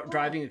her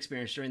driving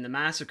experience during the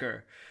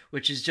massacre,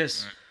 which is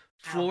just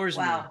floors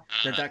me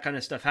that kind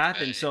of stuff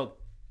happened. So.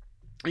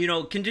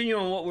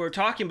 Continuing on what we were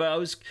talking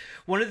about,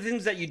 one of the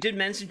things that you did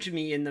mention to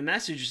me in the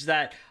message is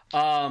that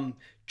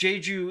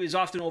Jeju is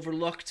often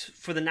overlooked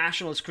for the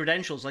nationalist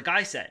credentials, like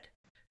I said,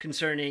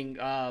 concerning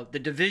the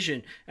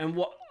division.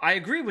 And I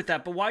agree with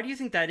that, but why do you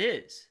think that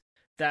is?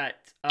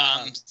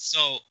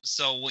 So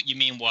what you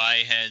mean?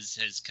 Why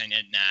has kind of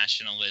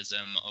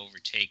nationalism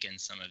overtaken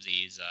some of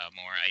these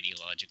more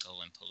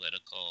ideological and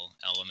political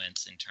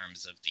elements in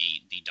terms of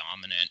the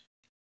dominant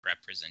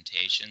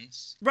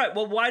representations? Right.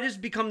 Well, why does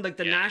it become like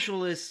the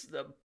nationalist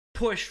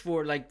push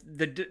for like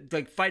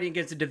fighting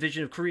against the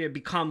division of Korea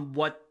become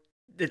what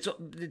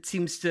it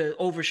seems to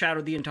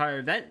overshadow the entire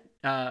event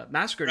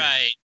massacre?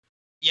 Right.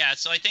 Yeah.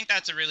 So I think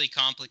that's a really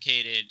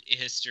complicated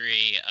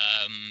history.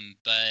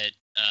 But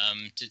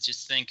to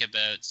just think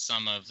about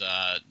some of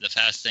the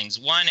fast things.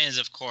 One is,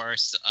 of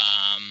course,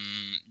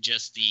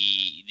 just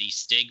the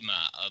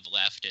stigma of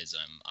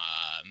leftism.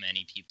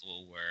 Many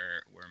people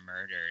were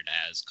murdered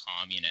as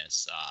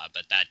communists,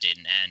 but that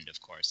didn't end,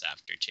 of course,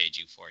 after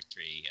Jeju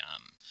 4-3.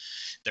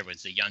 There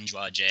was the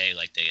Yeonjwaje,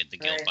 like the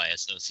guilt by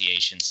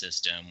association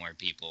system, where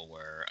people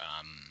were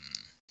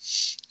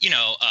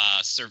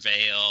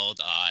surveilled,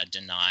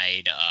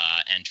 denied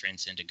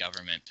entrance into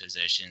government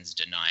positions,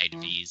 denied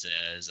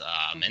visas.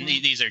 And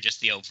these are just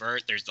the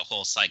overt. There's the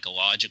whole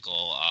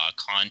psychological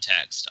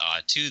context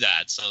to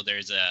that. So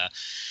there's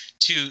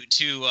to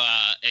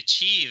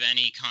achieve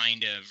any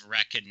kind of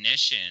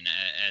recognition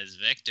as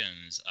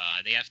victims,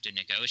 they have to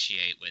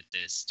negotiate with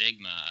this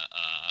stigma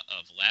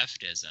of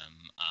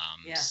leftism.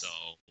 So,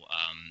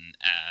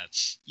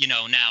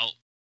 now,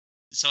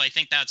 so I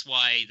think that's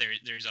why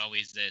there's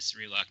always this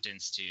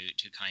reluctance to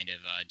kind of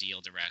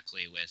deal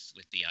directly with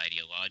the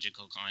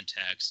ideological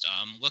context.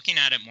 Looking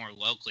at it more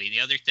locally, the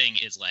other thing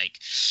is like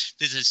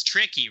this is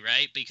tricky,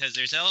 right? Because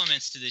there's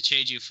elements to the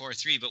Jeju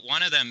 4-3, but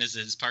one of them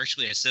is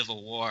partially a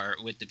civil war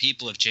with the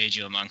people of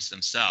Jeju amongst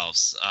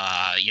themselves.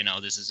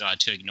 This is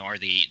to ignore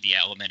the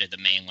element of the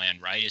mainland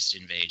rightist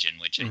invasion,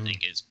 which I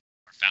think is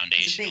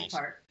foundational. It's a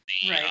big part,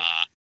 the,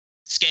 right?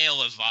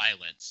 Scale of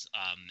violence,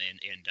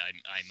 and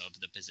I'm of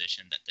the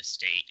position that the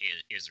state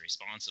is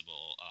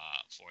responsible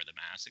for the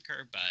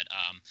massacre. But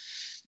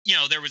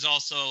there was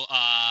also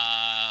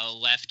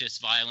leftist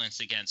violence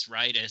against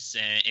rightists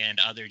and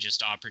other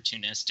just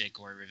opportunistic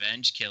or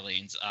revenge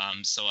killings.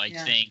 So I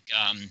think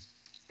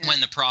when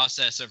the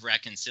process of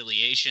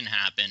reconciliation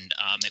happened,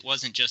 it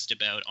wasn't just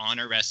about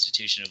honor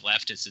restitution of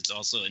leftists. It's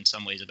also in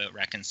some ways about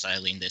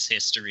reconciling this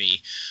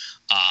history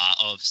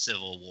of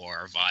civil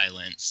war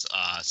violence.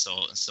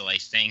 So I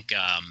think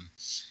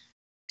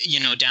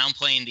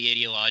downplaying the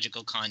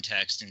ideological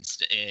context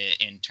instead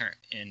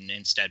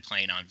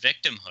playing on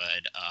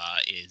victimhood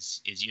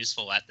is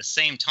useful. At the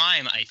same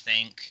time, I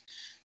think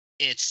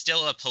it's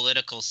still a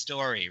political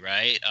story,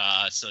 right?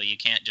 So you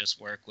can't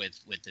just work with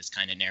this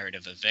kind of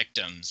narrative of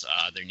victims.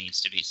 There needs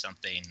to be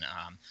something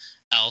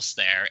else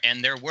there.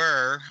 And there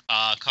were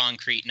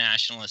concrete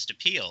nationalist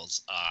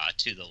appeals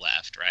to the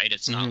left, right?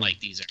 It's not like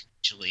these are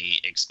mutually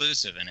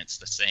exclusive, and it's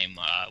the same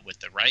with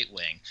the right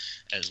wing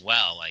as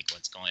well. Like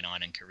what's going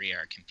on in Korea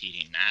are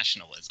competing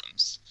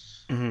nationalisms,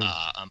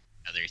 among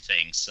other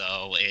things.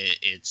 So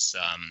it's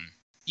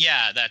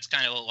that's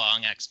kind of a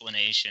long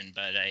explanation,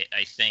 but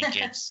I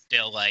think it's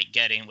still like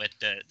getting with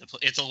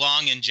it's a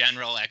long and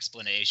general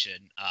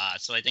explanation.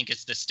 So I think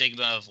it's the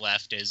stigma of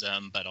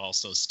leftism, but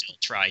also still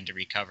trying to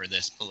recover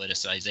this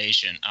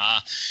politicization.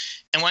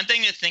 And one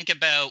thing to think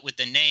about with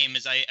the name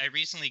is I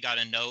recently got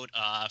a note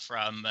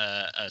from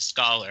a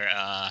scholar.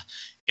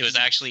 It was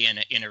actually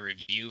in a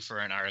review for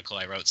an article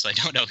I wrote, so I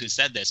don't know who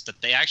said this, but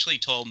they actually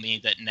told me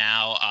that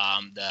now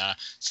the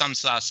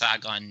Samsa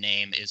Sagon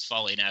name is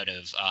falling out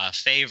of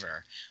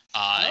favor.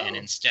 And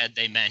instead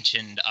they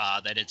mentioned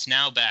that it's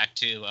now back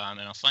to, and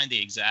I'll find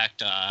the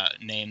exact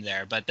name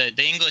there, but the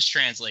English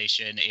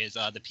translation is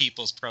the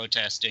People's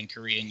Protest in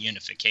Korean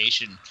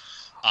Unification.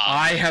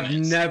 I have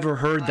never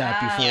heard that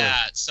before.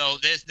 Yeah, so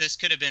this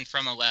could have been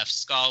from a left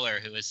scholar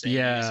who was saying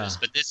this,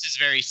 but this is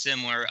very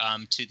similar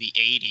to the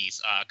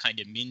 80s kind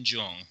of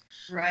Minjung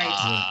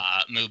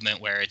movement,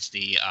 where it's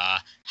the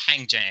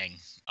Hangjang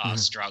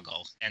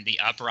struggle and the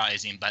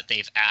uprising, but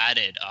they've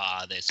added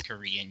this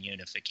Korean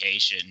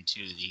unification to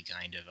the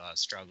kind of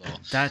struggle.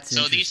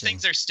 So these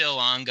things are still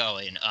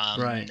ongoing,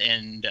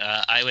 and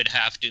I would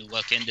have to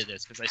look into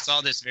this because I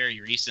saw this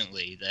very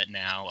recently that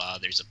now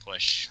there's a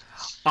push.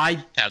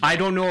 I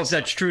don't know if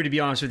that's true, to be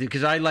honest with you,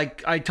 because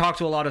I talk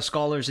to a lot of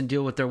scholars and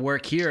deal with their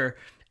work here,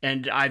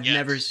 and I've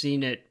never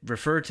seen it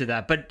referred to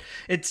that. But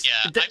it's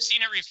I've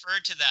seen it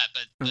referred to that,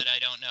 but I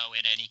don't know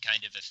in any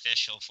kind of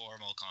official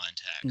formal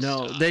context.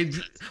 No,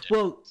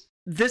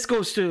 this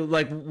goes to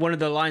like one of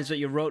the lines that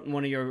you wrote in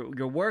one of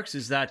your works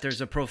is that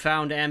there's a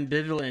profound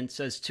ambivalence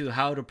as to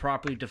how to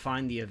properly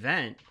define the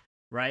event.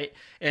 Right.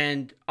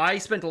 And I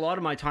spent a lot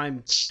of my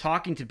time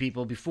talking to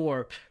people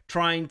before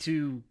trying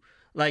to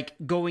like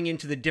going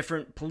into the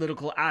different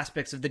political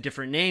aspects of the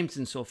different names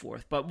and so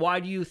forth. But why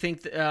do you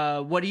think,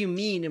 what do you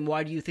mean? And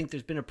why do you think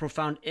there's been a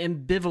profound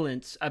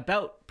ambivalence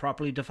about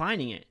properly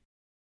defining it?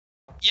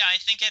 Yeah, I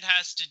think it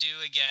has to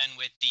do again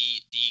with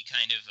the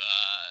kind of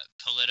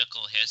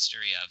political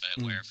history of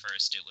it, where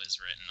first it was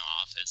written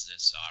off as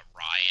this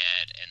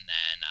riot, and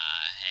then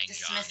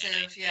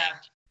dismissive,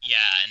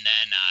 and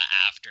then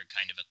after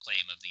kind of a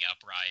claim of the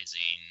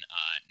uprising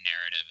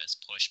narrative as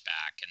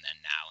pushback, and then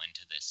now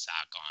into this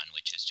Sakon,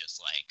 which is just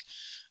like,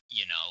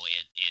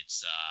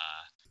 it's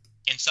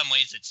in some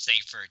ways it's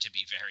safer to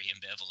be very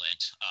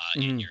ambivalent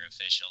in your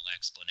official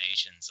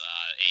explanations,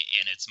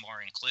 and it's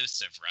more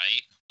inclusive,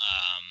 right?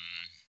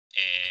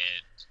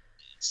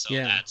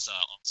 That's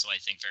also, I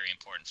think, very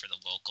important for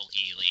the local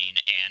healing,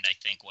 and I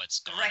think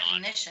what's going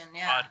on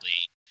broadly.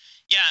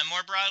 Yeah, and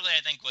more broadly, I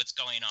think what's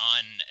going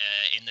on,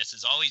 and this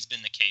has always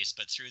been the case,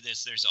 but through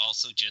this, there's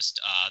also just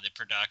the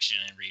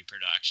production and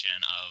reproduction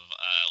of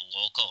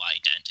local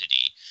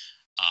identity.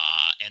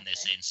 And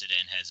this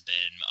incident has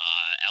been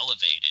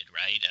elevated,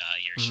 right?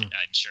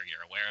 I'm sure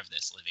you're aware of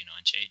this living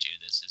on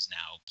Jeju. This is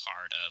now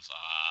part of,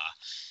 I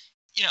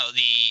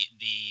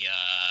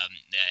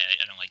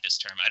don't like this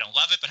term. I don't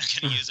love it, but I'm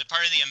going to use it.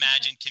 Part of the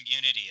imagined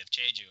community of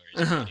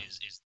Jejuers is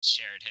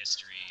shared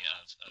history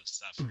of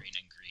suffering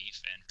and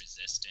grief and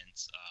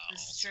resistance.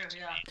 This is true,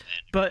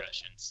 But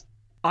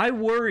I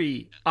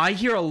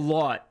hear a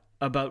lot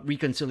about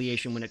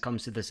reconciliation when it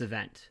comes to this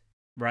event,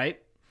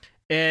 right?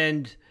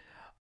 And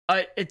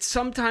it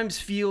sometimes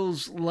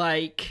feels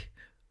like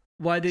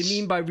what they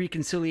mean by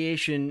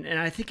reconciliation, and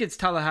I think it's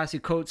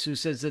Ta-Nehisi Coates who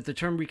says that the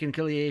term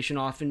reconciliation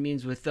often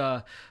means with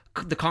the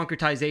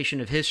concretization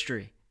of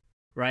history,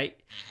 right?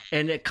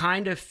 And it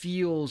kind of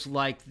feels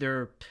like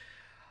they're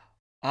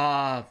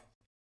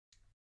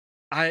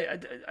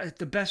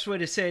the best way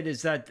to say it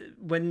is that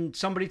when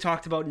somebody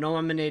talked about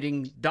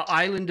nominating the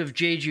island of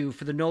Jeju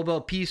for the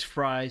Nobel Peace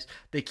Prize,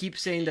 they keep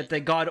saying that they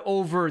got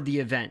over the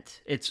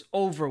event. It's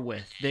over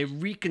with. They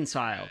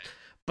reconciled.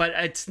 But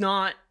it's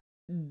not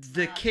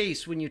the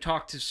case when you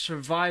talk to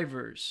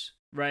survivors,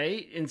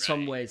 right? In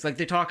some ways. Like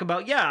they talk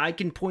about, I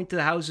can point to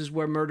the houses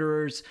where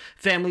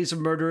families of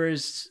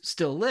murderers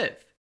still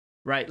live,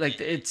 right?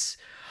 Like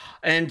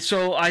and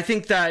so I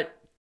think that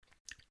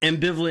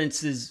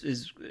ambivalence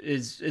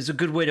is a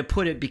good way to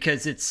put it,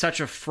 because it's such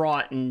a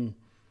fraught and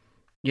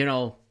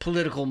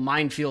political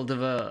minefield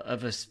of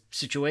a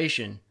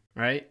situation,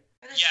 right?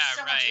 There's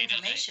so much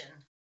information.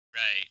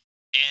 Right,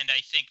 and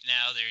I think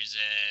now there's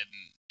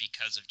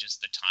because of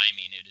just the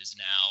timing, it is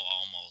now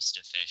almost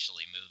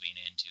officially moving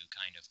into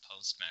kind of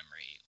post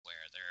memory,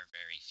 where there are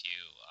very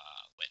few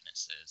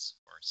witnesses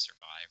or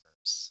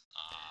survivors.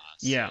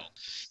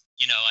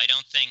 I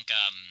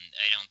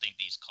don't think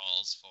these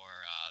calls for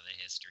the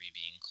history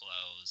being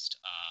closed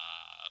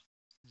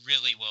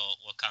really will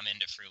come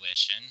into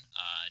fruition,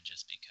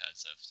 just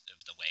because of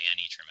the way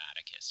any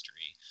traumatic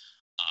history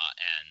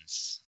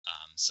ends.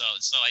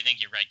 So I think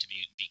you're right to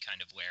be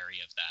kind of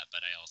wary of that,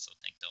 but I also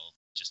think they'll,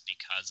 just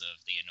because of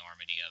the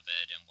enormity of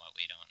it and what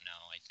we don't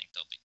know, I think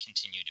there'll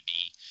continue to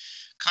be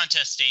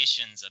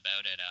contestations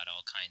about it at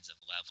all kinds of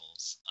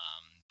levels.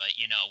 But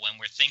when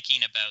we're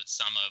thinking about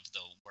some of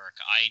the work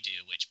I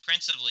do, which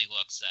principally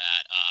looks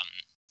at,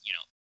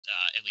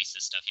 at least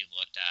the stuff you've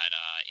looked at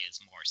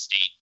is more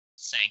state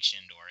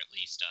sanctioned, or at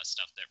least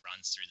stuff that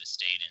runs through the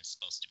state and is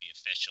supposed to be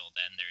official,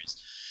 then there's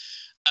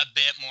a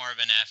bit more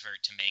of an effort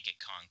to make it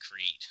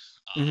concrete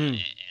and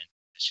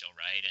official,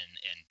 right?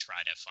 And try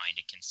to find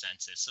a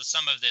consensus. So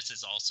some of this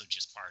is also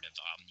just part of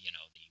the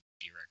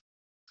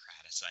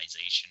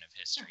bureaucratization of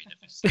history that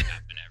we see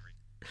happen every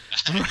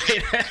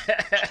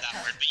that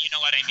word, but you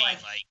know what I mean.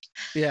 Like,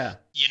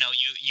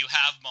 you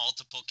have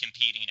multiple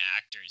competing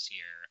actors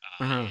here,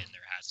 and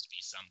there has to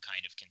be some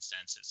kind of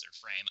consensus or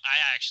frame. I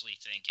actually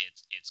think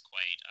it's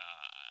quite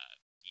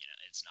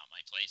it's not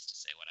my place to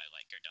say what I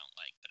like or don't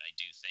like, but I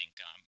do think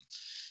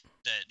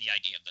the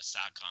idea of the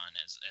Sakon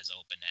as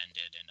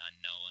open-ended and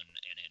unknown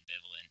and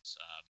ambivalent,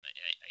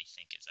 I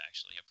think is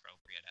actually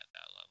appropriate at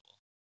that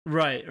level.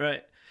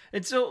 Right.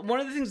 And so one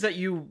of the things that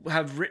you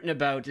have written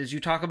about is you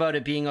talk about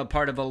it being a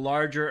part of a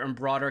larger and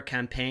broader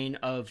campaign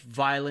of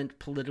violent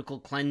political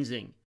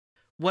cleansing.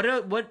 What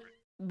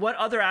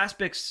other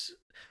aspects?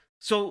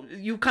 So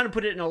you kind of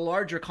put it in a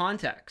larger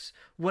context.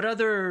 What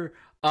other?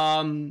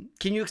 Can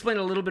you explain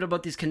a little bit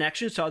about these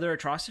connections to other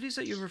atrocities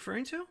that you're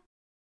referring to?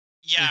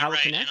 Yeah,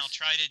 right. And I'll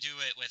try to do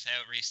it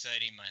without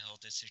reciting my whole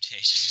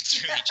dissertation.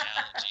 It's really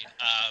challenging.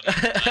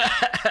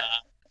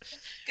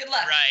 Good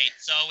luck. Right.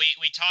 So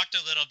we talked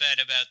a little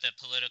bit about the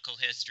political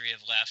history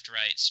of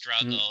left-right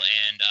struggle,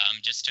 and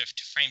just to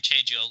frame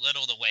Jeju a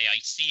little, the way I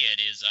see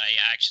it is I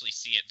actually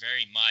see it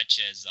very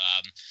much as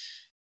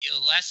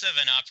less of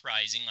an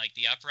uprising, like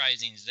the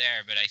uprising's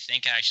there, but I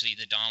think actually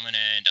the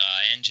dominant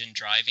engine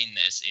driving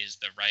this is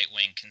the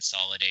right-wing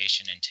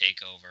consolidation and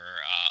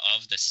takeover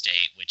of the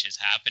state, which is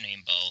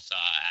happening both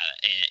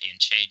in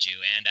Jeju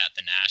and at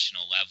the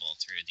national level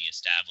through the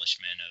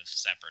establishment of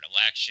separate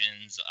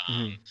elections,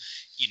 and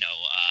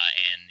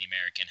the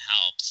American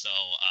help. So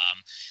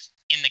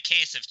in the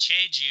case of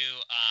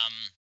Jeju,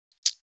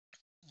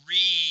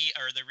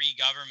 the Rhee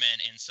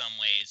government in some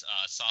ways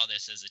saw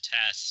this as a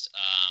test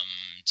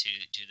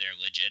to their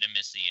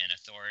legitimacy and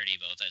authority,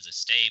 both as a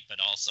state but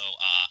also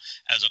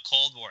as a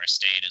Cold War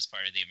state, as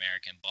part of the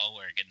American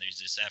bulwark. And there's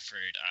this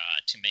effort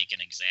to make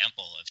an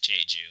example of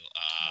Jeju,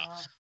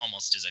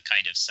 almost as a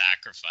kind of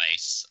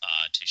sacrifice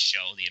to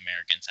show the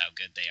Americans how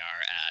good they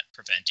are at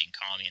preventing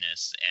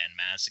communists and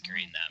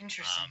massacring them.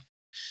 Interesting.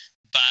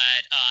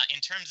 But in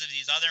terms of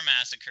these other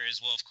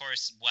massacres, well, of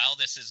course, while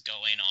this is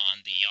going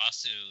on, the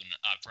Yosun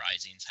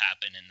uprisings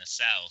happen in the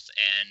south,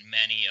 and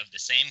many of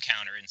the same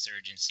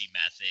counterinsurgency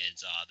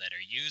methods that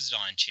are used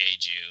on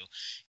Jeju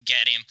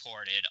get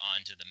imported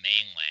onto the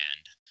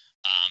mainland.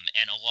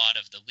 And a lot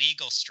of the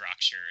legal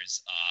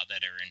structures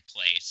that are in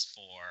place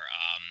for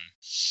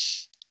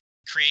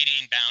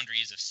creating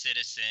boundaries of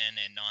citizen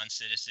and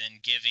non-citizen,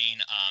 giving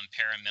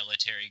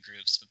paramilitary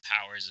groups the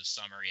powers of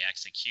summary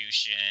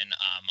execution,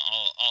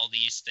 all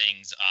these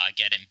things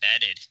get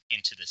embedded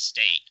into the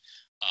state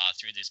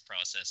through this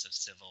process of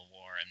civil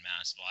war and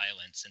mass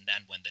violence. And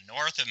then when the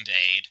North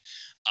invade,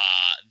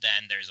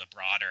 then there's a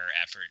broader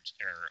effort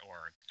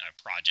or a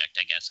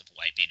project, I guess, of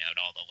wiping out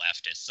all the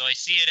leftists. So I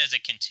see it as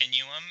a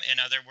continuum,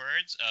 in other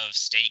words, of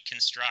state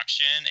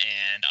construction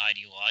and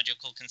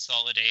ideological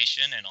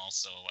consolidation, and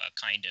also a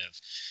kind of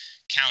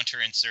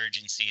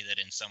counterinsurgency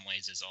that in some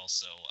ways is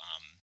also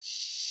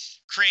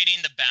creating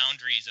the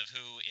boundaries of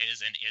who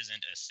is and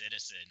isn't a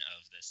citizen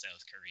of the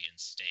South Korean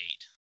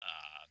state.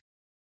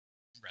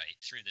 Right,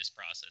 through this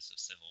process of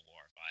civil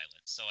war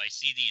violence. So I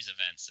see these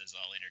events as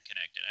all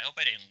interconnected. I hope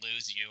I didn't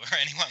lose you or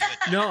anyone with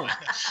that. No.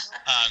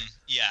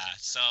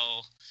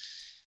 So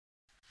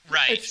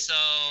right.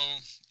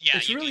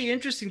 It's really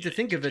interesting to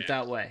think of it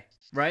that way.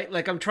 right?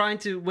 Like I'm trying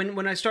to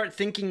when I start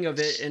thinking of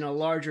it in a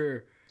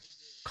larger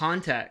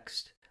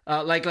context,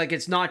 like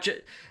it's not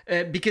just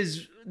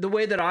because the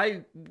way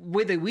that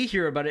we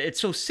hear about it, it's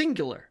so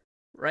singular,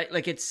 right?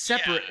 Like it's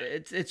separate. Yeah.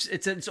 It's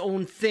its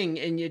own thing,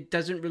 and it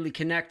doesn't really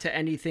connect to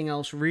anything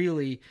else,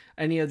 really,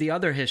 any of the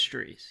other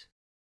histories.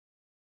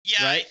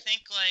 Yeah, Right? I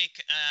think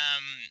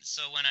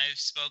so when I've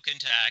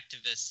spoken to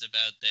activists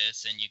about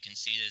this, and you can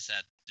see this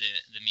at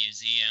the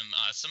museum,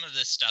 some of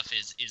this stuff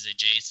is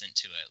adjacent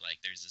to it. Like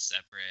there's a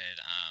separate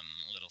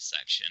little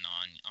section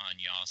on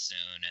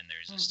Yasun, and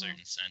there's a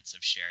certain sense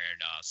of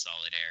shared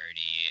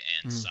solidarity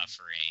and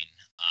suffering.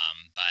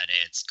 But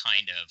it's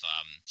kind of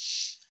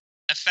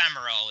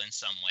ephemeral in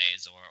some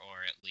ways,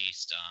 or at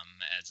least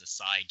as a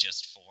side,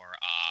 just for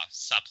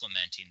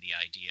supplementing the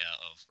idea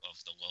of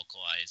the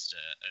localized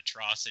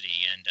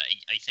atrocity. And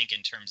I think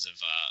in terms of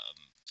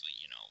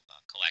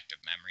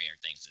collective memory or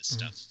things, this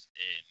stuff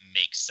it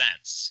makes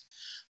sense.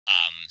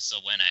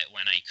 So when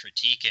I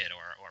critique it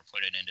or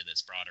put it into this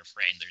broader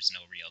frame, there's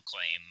no real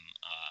claim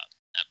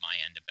at my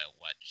end about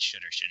what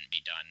should or shouldn't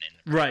be done in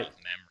the realm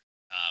of memory.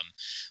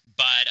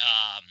 But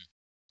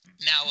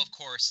now, of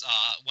course,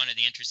 one of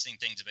the interesting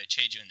things about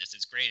Jeju, and this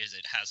is great, is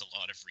it has a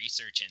lot of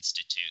research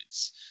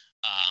institutes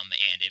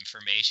and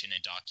information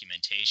and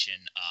documentation,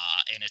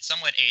 and it's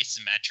somewhat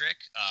asymmetric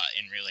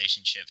in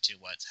relationship to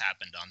what's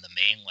happened on the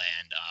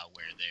mainland,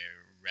 where the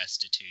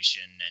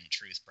restitution and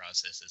truth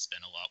process has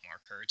been a lot more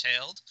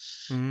curtailed.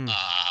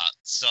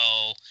 So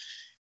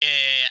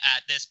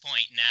at this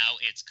point now,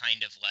 it's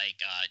kind of like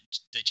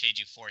the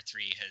Jeju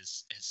 4-3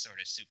 has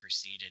sort of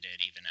superseded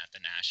it, even at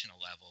the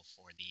national level,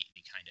 for the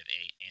kind of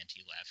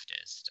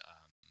anti-leftist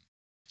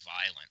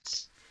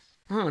violence.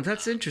 Oh,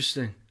 that's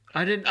interesting.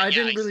 I didn't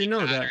really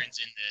know that.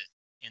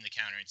 In the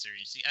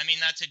counterinsurgency, I mean,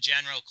 that's a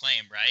general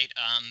claim, right?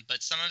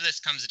 But some of this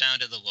comes down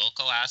to the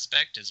local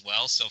aspect as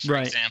well. So, for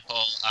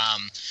example,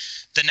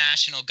 the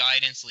National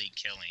Guidance League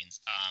killings.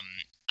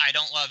 I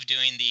don't love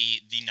doing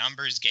the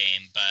numbers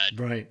game, but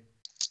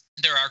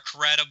there are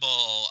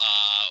credible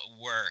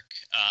work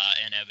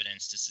and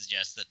evidence to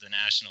suggest that the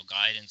National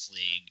Guidance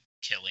League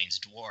killings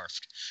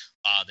dwarfed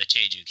the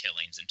Jeju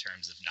killings in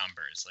terms of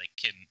numbers. Like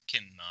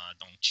Kim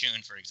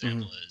Dong-chun, for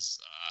example, has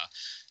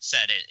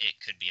said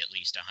it could be at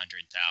least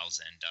 100,000.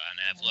 And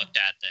I've looked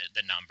at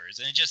the numbers,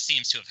 and it just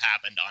seems to have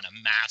happened on a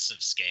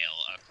massive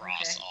scale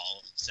across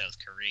all of South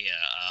Korea.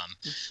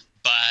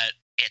 But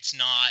it's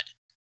not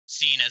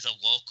seen as a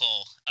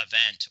local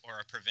event or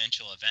a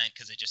provincial event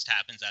because it just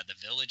happens at the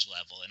village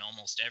level, and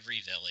almost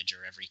every village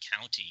or every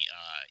county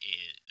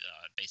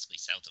basically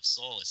south of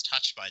Seoul is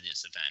touched by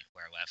this event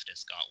where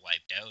leftists got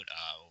wiped out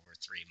over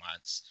 3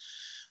 months.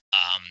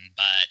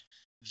 But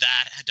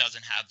that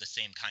doesn't have the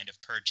same kind of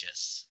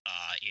purchase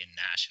in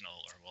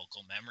national or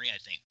local memory, I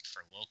think,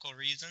 for local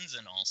reasons,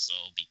 and also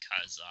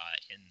because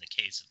in the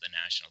case of the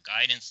National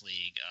Guidance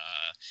League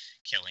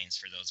killings,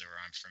 for those who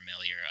are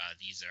unfamiliar,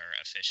 these are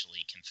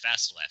officially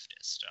confessed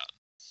leftists.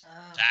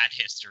 That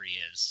history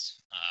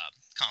is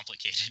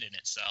complicated in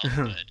itself,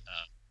 but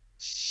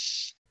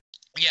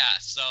yeah,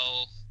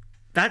 so...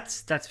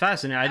 That's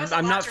fascinating.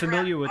 I'm not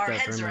familiar with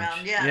that very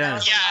much. Yeah.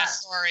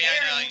 Sorry,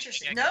 very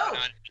interesting. No.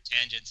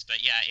 Tangents,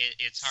 but yeah,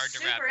 it's hard to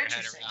wrap your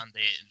head around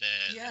the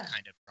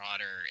kind of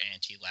broader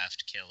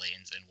anti-left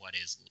killings and what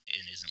is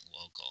and isn't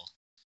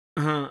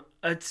local.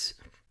 It's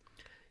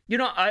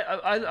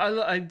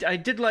I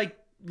did like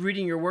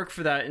reading your work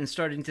for that and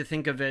starting to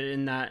think of it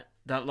in that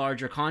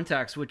larger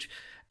context, which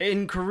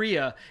in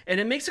Korea, and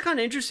it makes it kind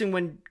of interesting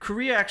when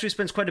Korea actually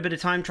spends quite a bit of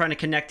time trying to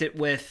connect it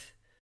with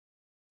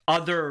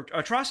other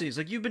atrocities.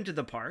 Like you've been to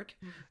the park,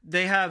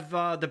 they have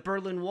the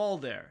Berlin Wall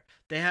there.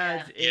 They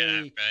have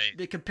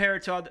they compare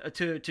it to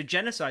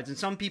genocides, and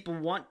some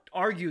people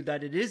argue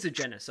that it is a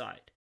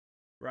genocide,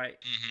 right?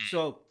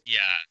 So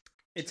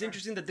it's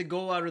interesting that they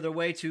go out of their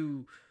way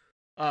to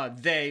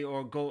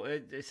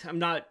it's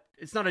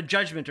not a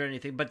judgment or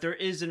anything, but there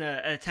is an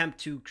attempt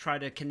to try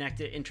to connect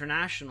it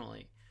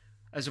internationally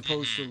as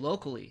opposed to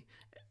locally.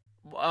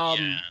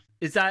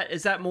 Is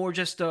that more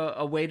just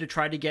a way to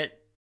try to get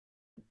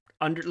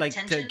under, like,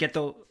 attention? To get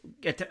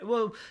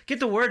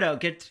the word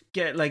out,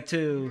 get like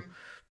to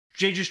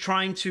Jeju's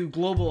trying to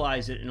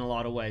globalize it in a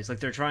lot of ways. Like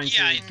they're trying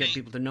to get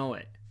people to know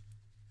it.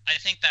 I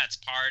think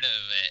that's part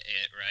of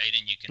it, right?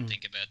 And you can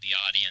think about the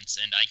audience,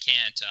 and I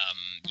can't,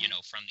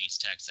 from these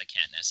texts, I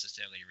can't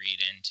necessarily read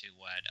into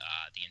what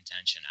the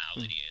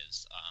intentionality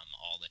is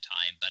all the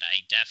time. But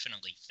I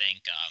definitely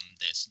think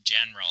this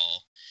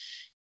general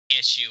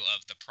issue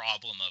of the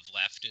problem of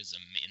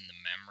leftism in the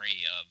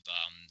memory of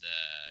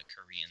the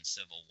Korean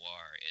Civil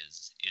War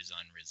is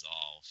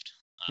unresolved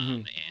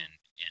and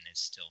is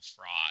still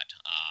fraught.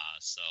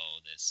 So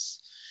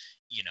this,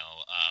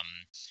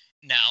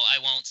 now I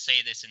won't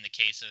say this in the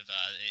case of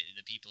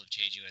the people of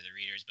Jeju or the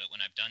readers, but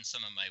when I've done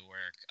some of my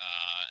work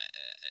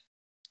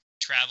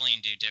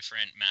traveling to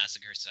different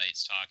massacre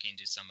sites, talking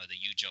to some of the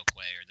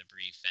Ujokwe or the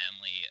bereaved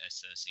family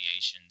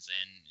associations,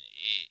 and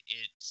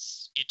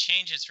it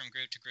changes from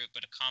group to group.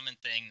 But a common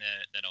thing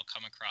that I'll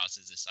come across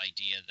is this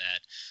idea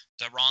that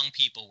the wrong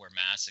people were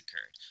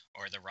massacred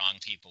or the wrong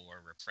people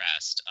were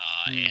repressed,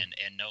 and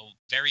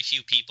very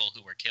few people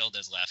who were killed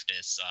as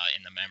leftists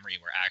in the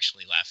memory were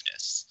actually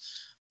leftists.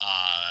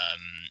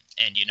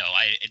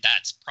 And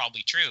that's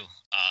probably true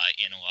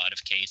in a lot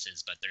of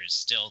cases, but there's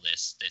still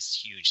this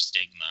huge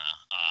stigma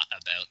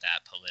about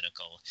that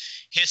political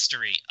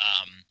history,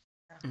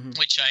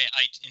 which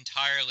I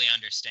entirely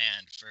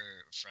understand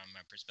from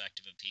a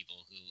perspective of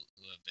people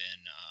who have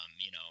been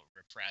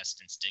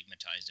repressed and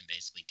stigmatized and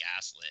basically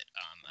gaslit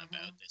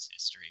about this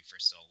history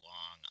for so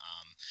long.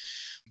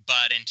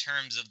 But in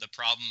terms of the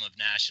problem of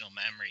national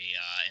memory,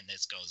 and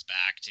this goes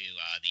back to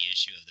the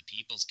issue of the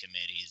People's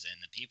Committees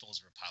and the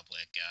People's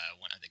Republic,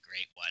 one of the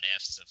great what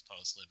ifs of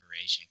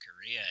post-liberation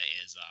Korea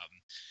is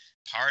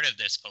part of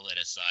this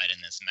politicide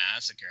and this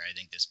massacre. I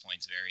think this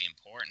point's very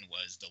important,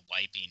 was the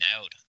wiping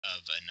out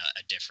of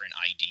a different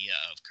idea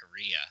of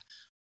Korea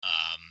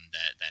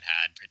that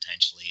had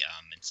potentially,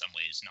 in some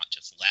ways, not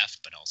just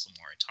left, but also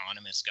more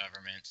autonomous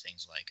government,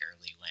 things like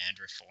early land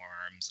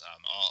reforms,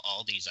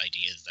 all these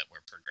ideas that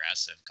were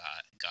progressive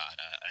got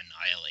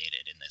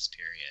annihilated in this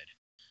period.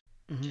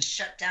 Just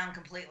shut down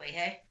completely,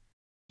 hey?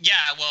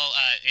 Yeah, well,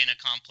 in a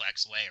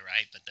complex way,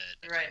 right? But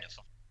the right. kind of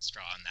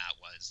straw on that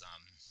was,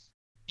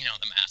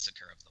 the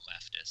massacre of the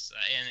leftists.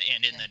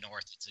 And in the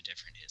North, it's a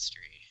different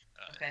history.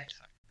 Okay.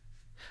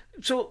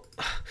 So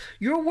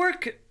your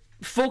work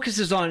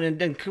focuses on,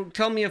 and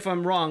tell me if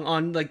I'm wrong,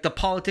 on like the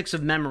politics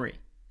of memory.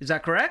 Is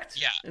that correct?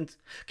 Yeah. And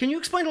can you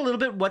explain a little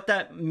bit what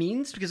that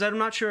means? Because I'm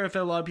not sure if a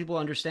lot of people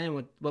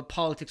understand what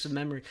politics of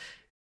memory.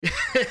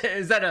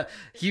 Is that a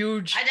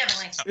huge? I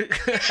definitely. Hit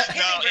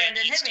me,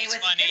 Brandon. Hit me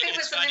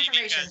with some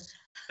information.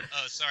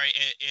 Oh, sorry.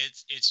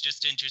 It's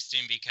just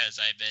interesting because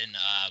I've been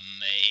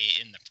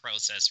in the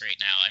process right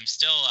now. I'm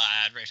still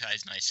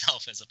advertised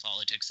myself as a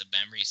politics of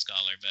memory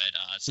scholar, but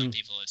some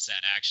people have said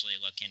actually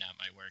looking at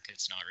my work,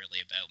 it's not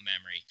really about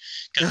memory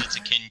because it's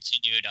a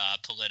continued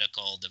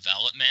political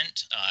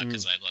development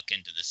because I look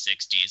into the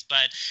 60s.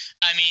 But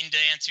I mean,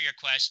 to answer your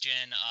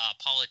question,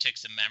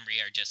 politics of memory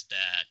are just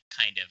the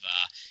kind of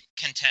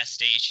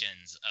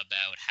contestations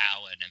about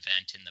how an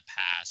event in the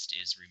past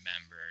is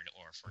remembered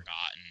or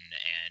forgotten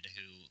and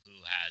who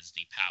has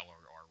the power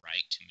or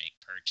right to make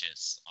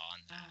purchase on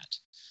that.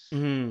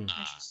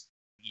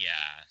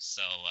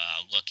 So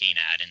looking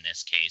at, in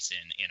this case,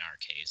 in our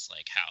case,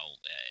 like how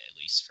at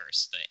least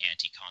first the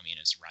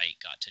anti-communist right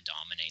got to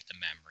dominate the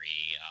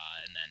memory,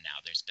 and then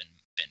now there's been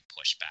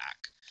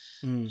pushback.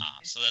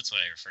 So that's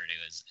what I refer to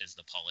as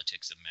the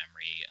politics of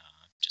memory,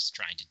 just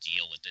trying to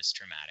deal with this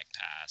traumatic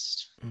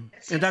past.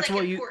 And that's like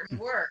what important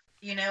work,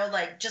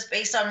 like just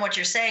based on what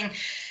you're saying.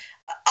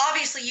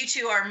 Obviously, you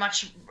two are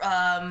much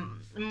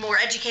more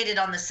educated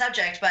on the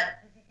subject, but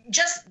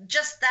just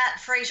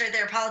that phrase right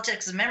there,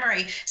 politics of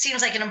memory,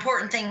 seems like an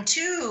important thing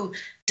to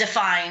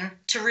define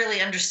to really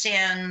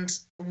understand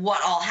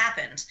what all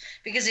happened.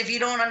 Because if you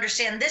don't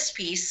understand this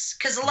piece,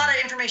 because a lot of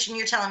information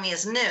you're telling me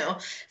is new,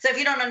 so if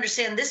you don't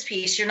understand this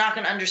piece, you're not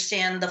going to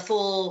understand the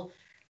full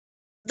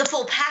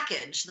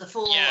package, the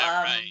full.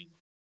 Right.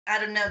 I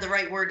don't know the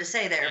right word to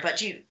say there,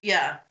 but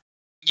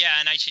Yeah,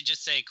 and I should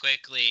just say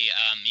quickly,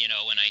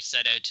 when I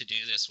set out to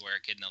do this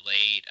work in the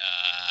late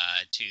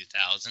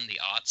 2000, the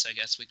aughts, I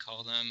guess we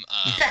call them,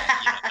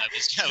 I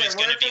was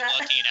going to be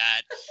looking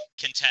at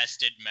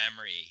contested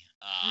memory,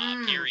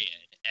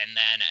 period. And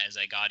then as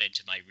I got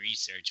into my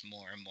research,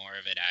 more and more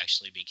of it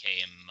actually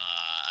became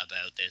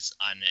about this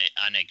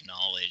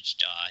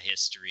unacknowledged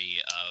history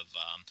of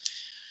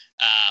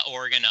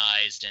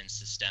organized and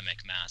systemic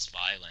mass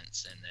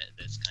violence, and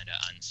this kind of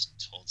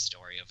untold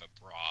story of a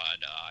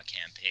broad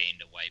campaign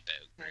to wipe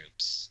out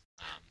groups.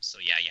 So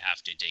you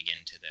have to dig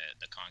into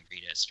the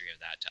concrete history of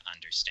that to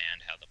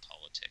understand how the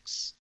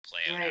politics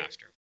play out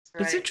after.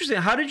 Right. It's interesting.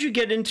 How did you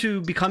get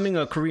into becoming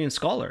a Korean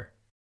scholar?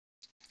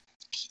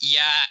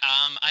 Yeah,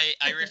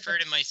 I refer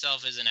to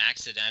myself as an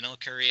accidental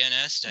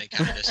Koreanist. I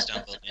kind of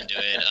stumbled into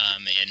it.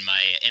 In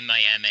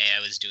my MA,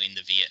 I was doing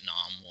the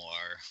Vietnam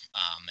War,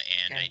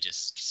 and I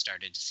just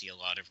started to see a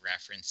lot of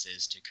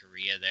references to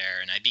Korea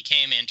there, and I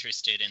became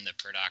interested in the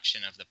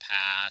production of the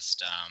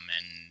past,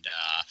 and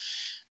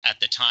at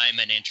the time,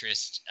 an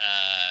interest.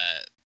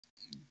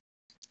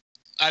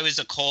 I was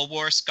a Cold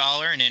War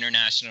scholar, an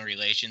international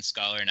relations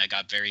scholar, and I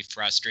got very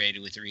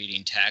frustrated with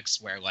reading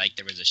texts where, like,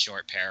 there was a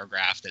short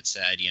paragraph that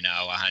said,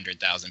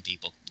 100,000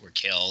 people were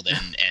killed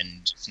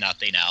and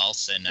nothing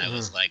else. And I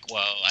was like,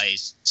 whoa, I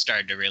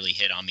started to really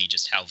hit on me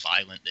just how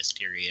violent this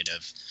period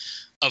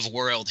of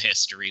world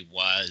history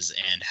was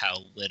and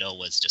how little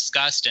was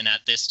discussed. And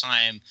at this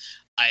time,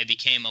 I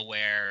became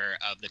aware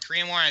of the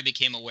Korean War. I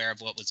became aware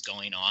of what was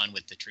going on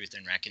with the Truth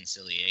and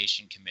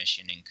Reconciliation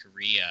Commission in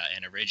Korea.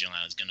 And originally,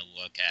 I was going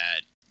to look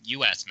at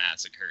U.S.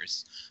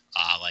 massacres,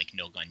 like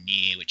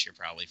Nogonni, which you're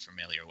probably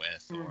familiar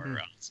with,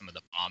 or some of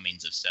the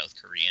bombings of South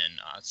Korean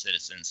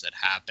citizens that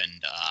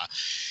happened.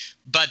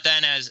 But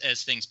then,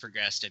 as things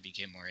progressed, I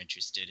became more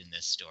interested in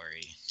this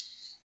story.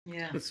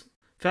 Yeah. It's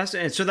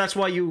fascinating. And so that's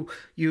why you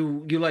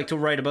like to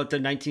write about the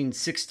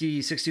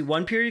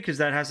 1960-61 period, because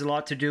that has a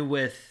lot to do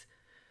with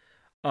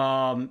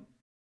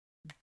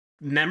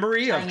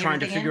memory of trying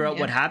to figure out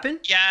what happened.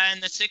 Yeah, in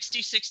the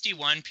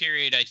 60-61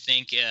 period, I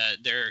think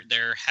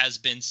there has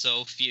been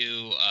so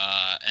few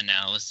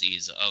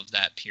analyses of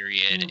that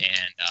period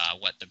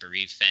and what the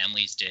bereaved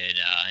families did.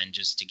 And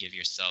just to give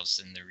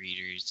yourselves and the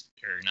readers,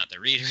 or not the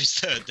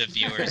readers, the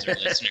viewers or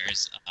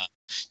listeners,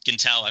 can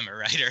tell I'm a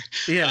writer.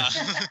 Yeah.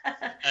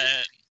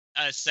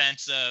 A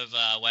sense of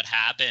what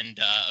happened,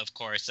 of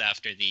course,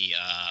 after the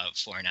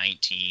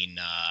 419,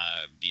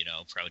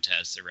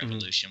 protests or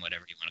revolution,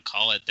 whatever you want to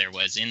call it. There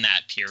was, in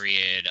that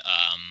period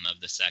of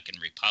the Second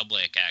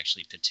Republic,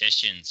 actually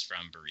petitions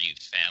from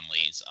bereaved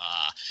families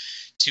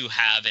to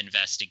have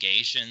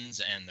investigations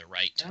and the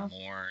right to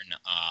mourn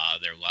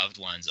their loved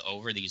ones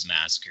over these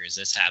massacres.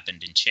 This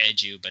happened in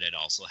Jeju, but it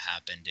also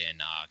happened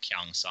in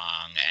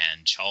Gyeongsang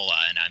and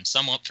Cholla. And I'm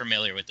somewhat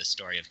familiar with the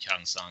story of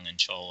Gyeongsang and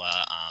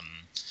Cholla.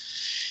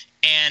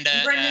 And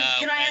Brendan,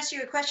 can I ask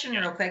you a question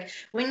real quick?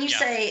 When you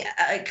say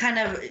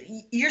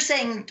you're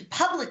saying to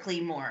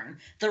publicly mourn,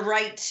 the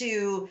right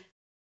to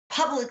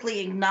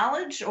publicly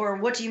acknowledge, or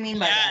what do you mean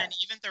by that? Yeah, and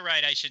even the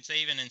right, I should say,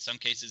 even in some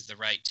cases, the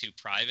right to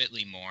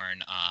privately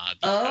mourn,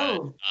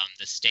 because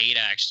the state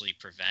actually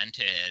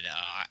prevented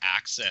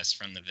access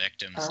from the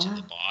victims to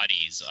the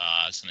bodies.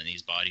 Some of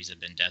these bodies have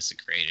been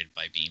desecrated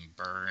by being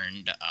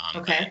burned,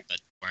 but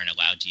weren't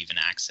allowed to even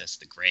access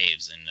the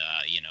graves, and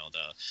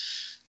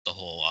the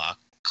whole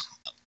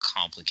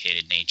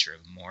complicated nature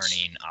of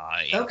mourning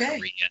in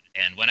Korea.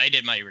 And when I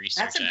did my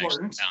research, I actually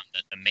found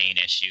that the main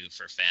issue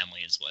for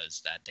families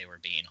was that they were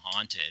being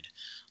haunted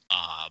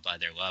by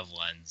their loved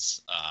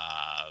ones,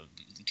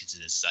 because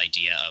of this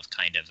idea of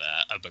kind of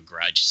a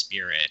begrudged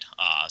spirit.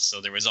 So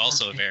there was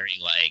also a very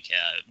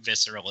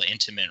visceral,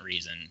 intimate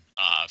reason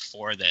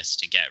for this,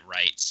 to get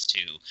rights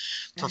to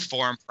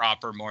perform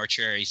proper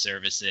mortuary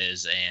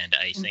services. And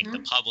I think the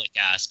public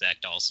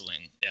aspect also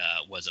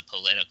was a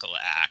political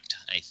act,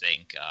 I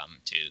think,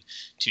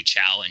 to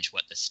challenge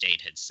what the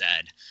state had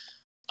said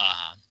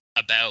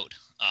about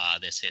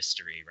this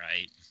history,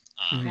 right?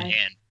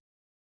 And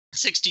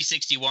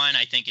 60-61,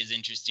 I think, is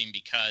interesting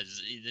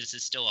because this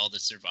is still all the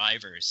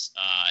survivors,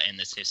 and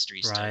this history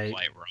is still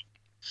quite raw.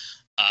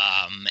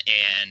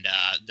 And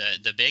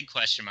the big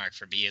question mark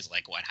for me is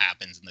what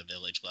happens in the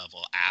village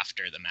level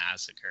after the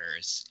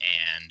massacres,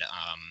 and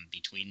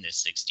between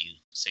this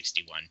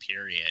 60-61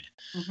 period.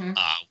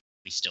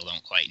 We still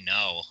don't quite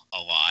know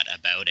a lot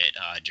about it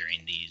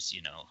during these,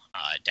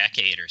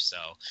 decade or so.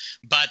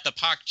 But the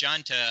Pak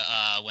junta,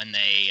 when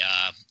they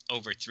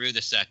overthrew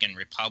the Second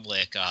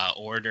Republic,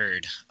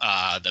 ordered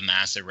the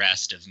mass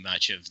arrest of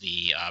much of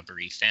the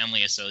bereaved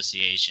family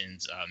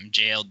associations,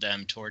 jailed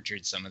them,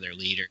 tortured some of their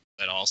leaders,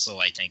 but also,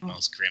 I think,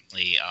 most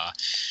grimly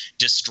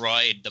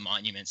destroyed the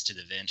monuments to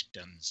the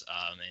victims,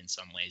 in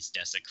some ways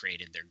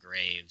desecrated their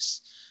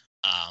graves.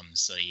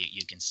 So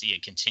you can see a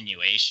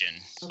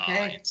continuation.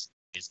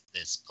 Is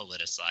this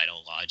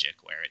politicidal logic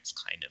where it's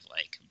kind of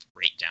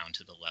right down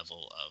to the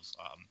level of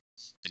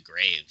the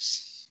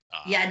graves.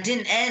 It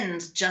didn't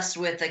end just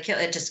with the kill.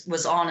 It just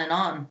was on and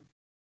on.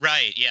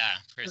 Right. Yeah.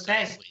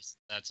 Precisely.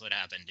 That's what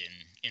happened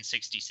in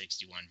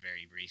 60-61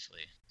 very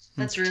briefly.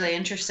 That's really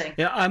interesting.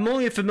 Yeah, I'm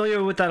only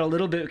familiar with that a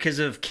little bit because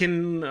of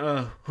Kim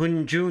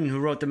Hun-jun, who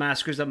wrote The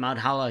Massacres at Mount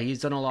Hala.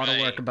 He's done a lot of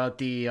work about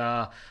the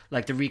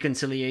the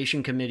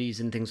reconciliation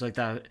committees and things like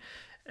that.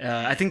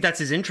 I think that's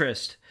his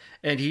interest.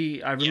 And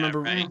I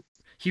remember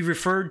he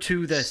referred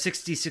to the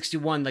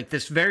 60-61,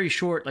 this very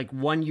short,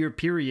 1 year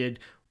period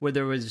where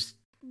there was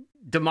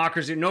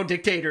democracy, no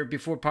dictator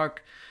before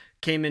Park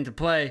came into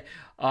play,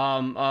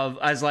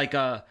 as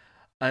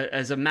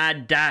a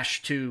mad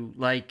dash to,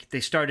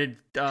 they started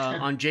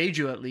on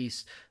Jeju at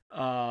least.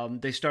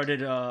 They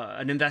started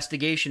an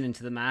investigation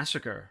into the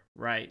massacre,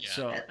 right? Yeah.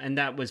 So, and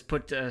that was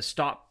put to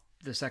stop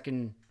the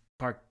second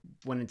Park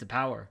went into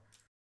power.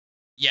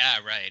 Yeah,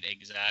 right,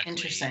 exactly.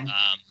 Interesting.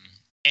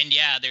 And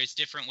there's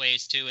different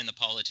ways too in the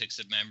politics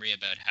of memory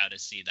about how to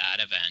see that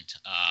event.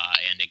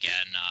 And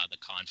again, the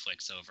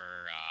conflicts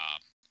over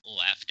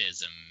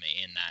leftism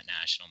in that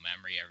national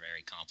memory are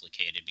very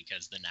complicated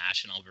because the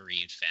National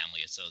Bereaved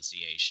Family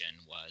Association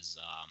was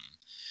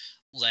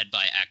led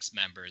by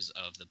ex-members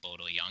of the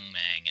Bodo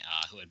Yeongmang,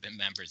 who had been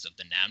members of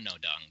the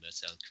Namnodong, the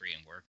South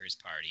Korean Workers'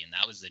 Party, and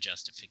that was the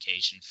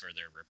justification for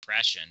their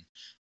repression,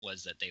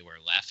 was that they were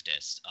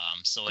leftist.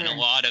 So in a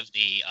lot of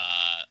the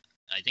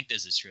I think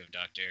this is true of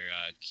Dr.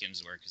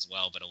 Kim's work as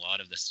well, but a lot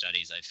of the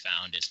studies I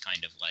found is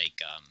kind of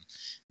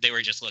they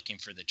were just looking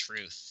for the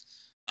truth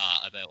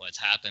about what's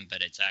happened,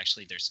 but it's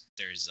actually there's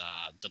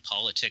the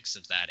politics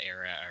of that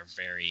era are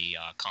very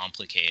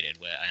complicated,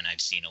 and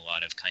I've seen a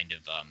lot of kind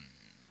of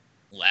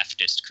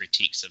leftist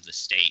critiques of the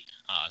state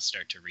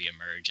start to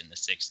reemerge in the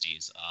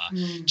 60s.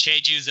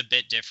 Jeju's a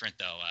bit different,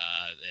 though.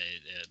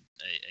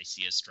 I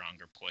see a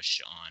stronger push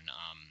on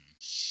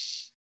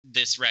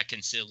this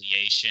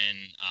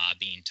reconciliation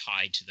being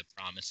tied to the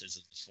promises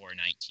of the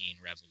 419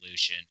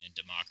 revolution and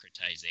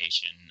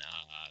democratization,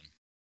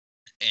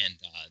 and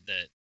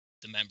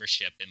the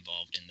membership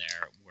involved in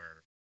there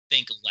were, I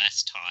think,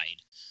 less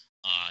tied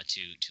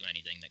to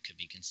anything that could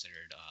be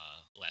considered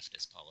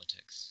leftist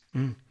politics.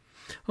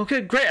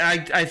 Okay, great.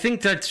 I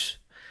think that's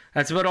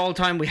about all the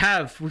time we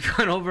have. We've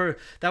gone over.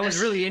 That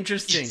was really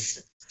interesting.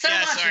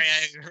 Sorry,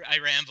 I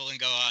ramble and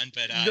go on,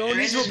 but no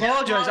need to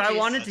apologize. I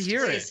wanted to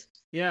hear Please. it.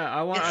 Yeah,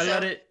 I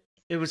let it.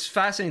 It was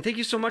fascinating. Thank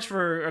you so much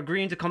for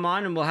agreeing to come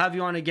on, and we'll have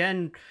you on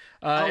again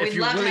if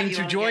you're willing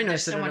to join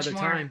us at another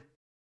time.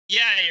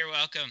 Yeah, you're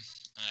welcome.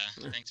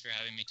 Thanks for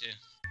having me too.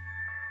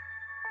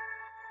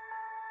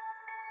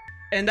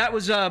 And that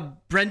was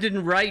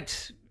Brendan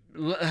Wright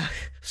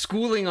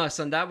schooling us,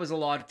 and that was a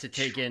lot to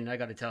take in, I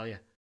got to tell you.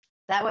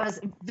 That was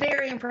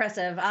very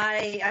impressive.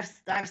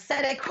 I've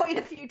said it quite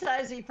a few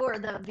times before.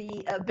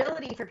 The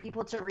ability for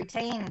people to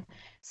retain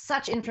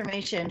such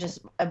information just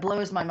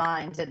blows my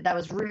mind. That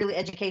was really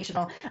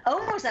educational.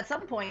 Almost at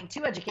some point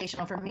too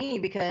educational for me,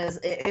 because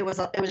it was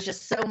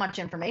just so much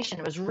information.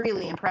 It was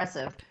really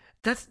impressive.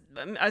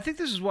 I think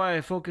this is why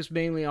I focus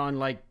mainly on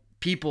like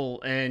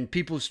people and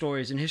people's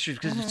stories and histories,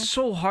 because it's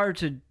so hard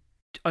to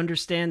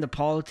understand the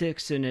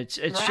politics, and it's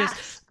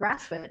just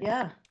grasp it.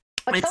 Yeah.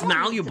 But it's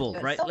malleable,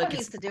 right? Someone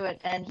needs to do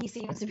it, and he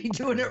seems to be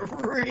doing it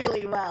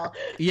really well.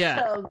 Yeah.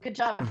 So good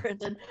job,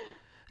 Brendan.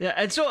 Yeah,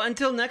 and so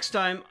until next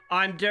time,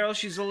 I'm Daryl.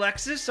 She's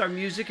Alexis. Our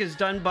music is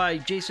done by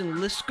Jason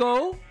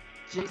Lisko.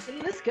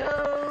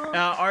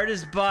 Art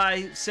is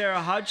by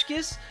Sarah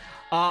Hodgkiss.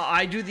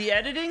 I do the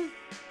editing,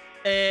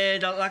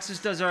 and Alexis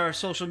does our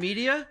social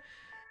media.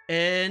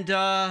 And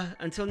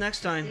until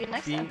next time, See you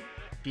next time.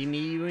 Be me,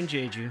 you, and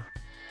Jeju.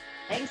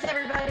 Thanks,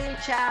 everybody.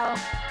 Ciao.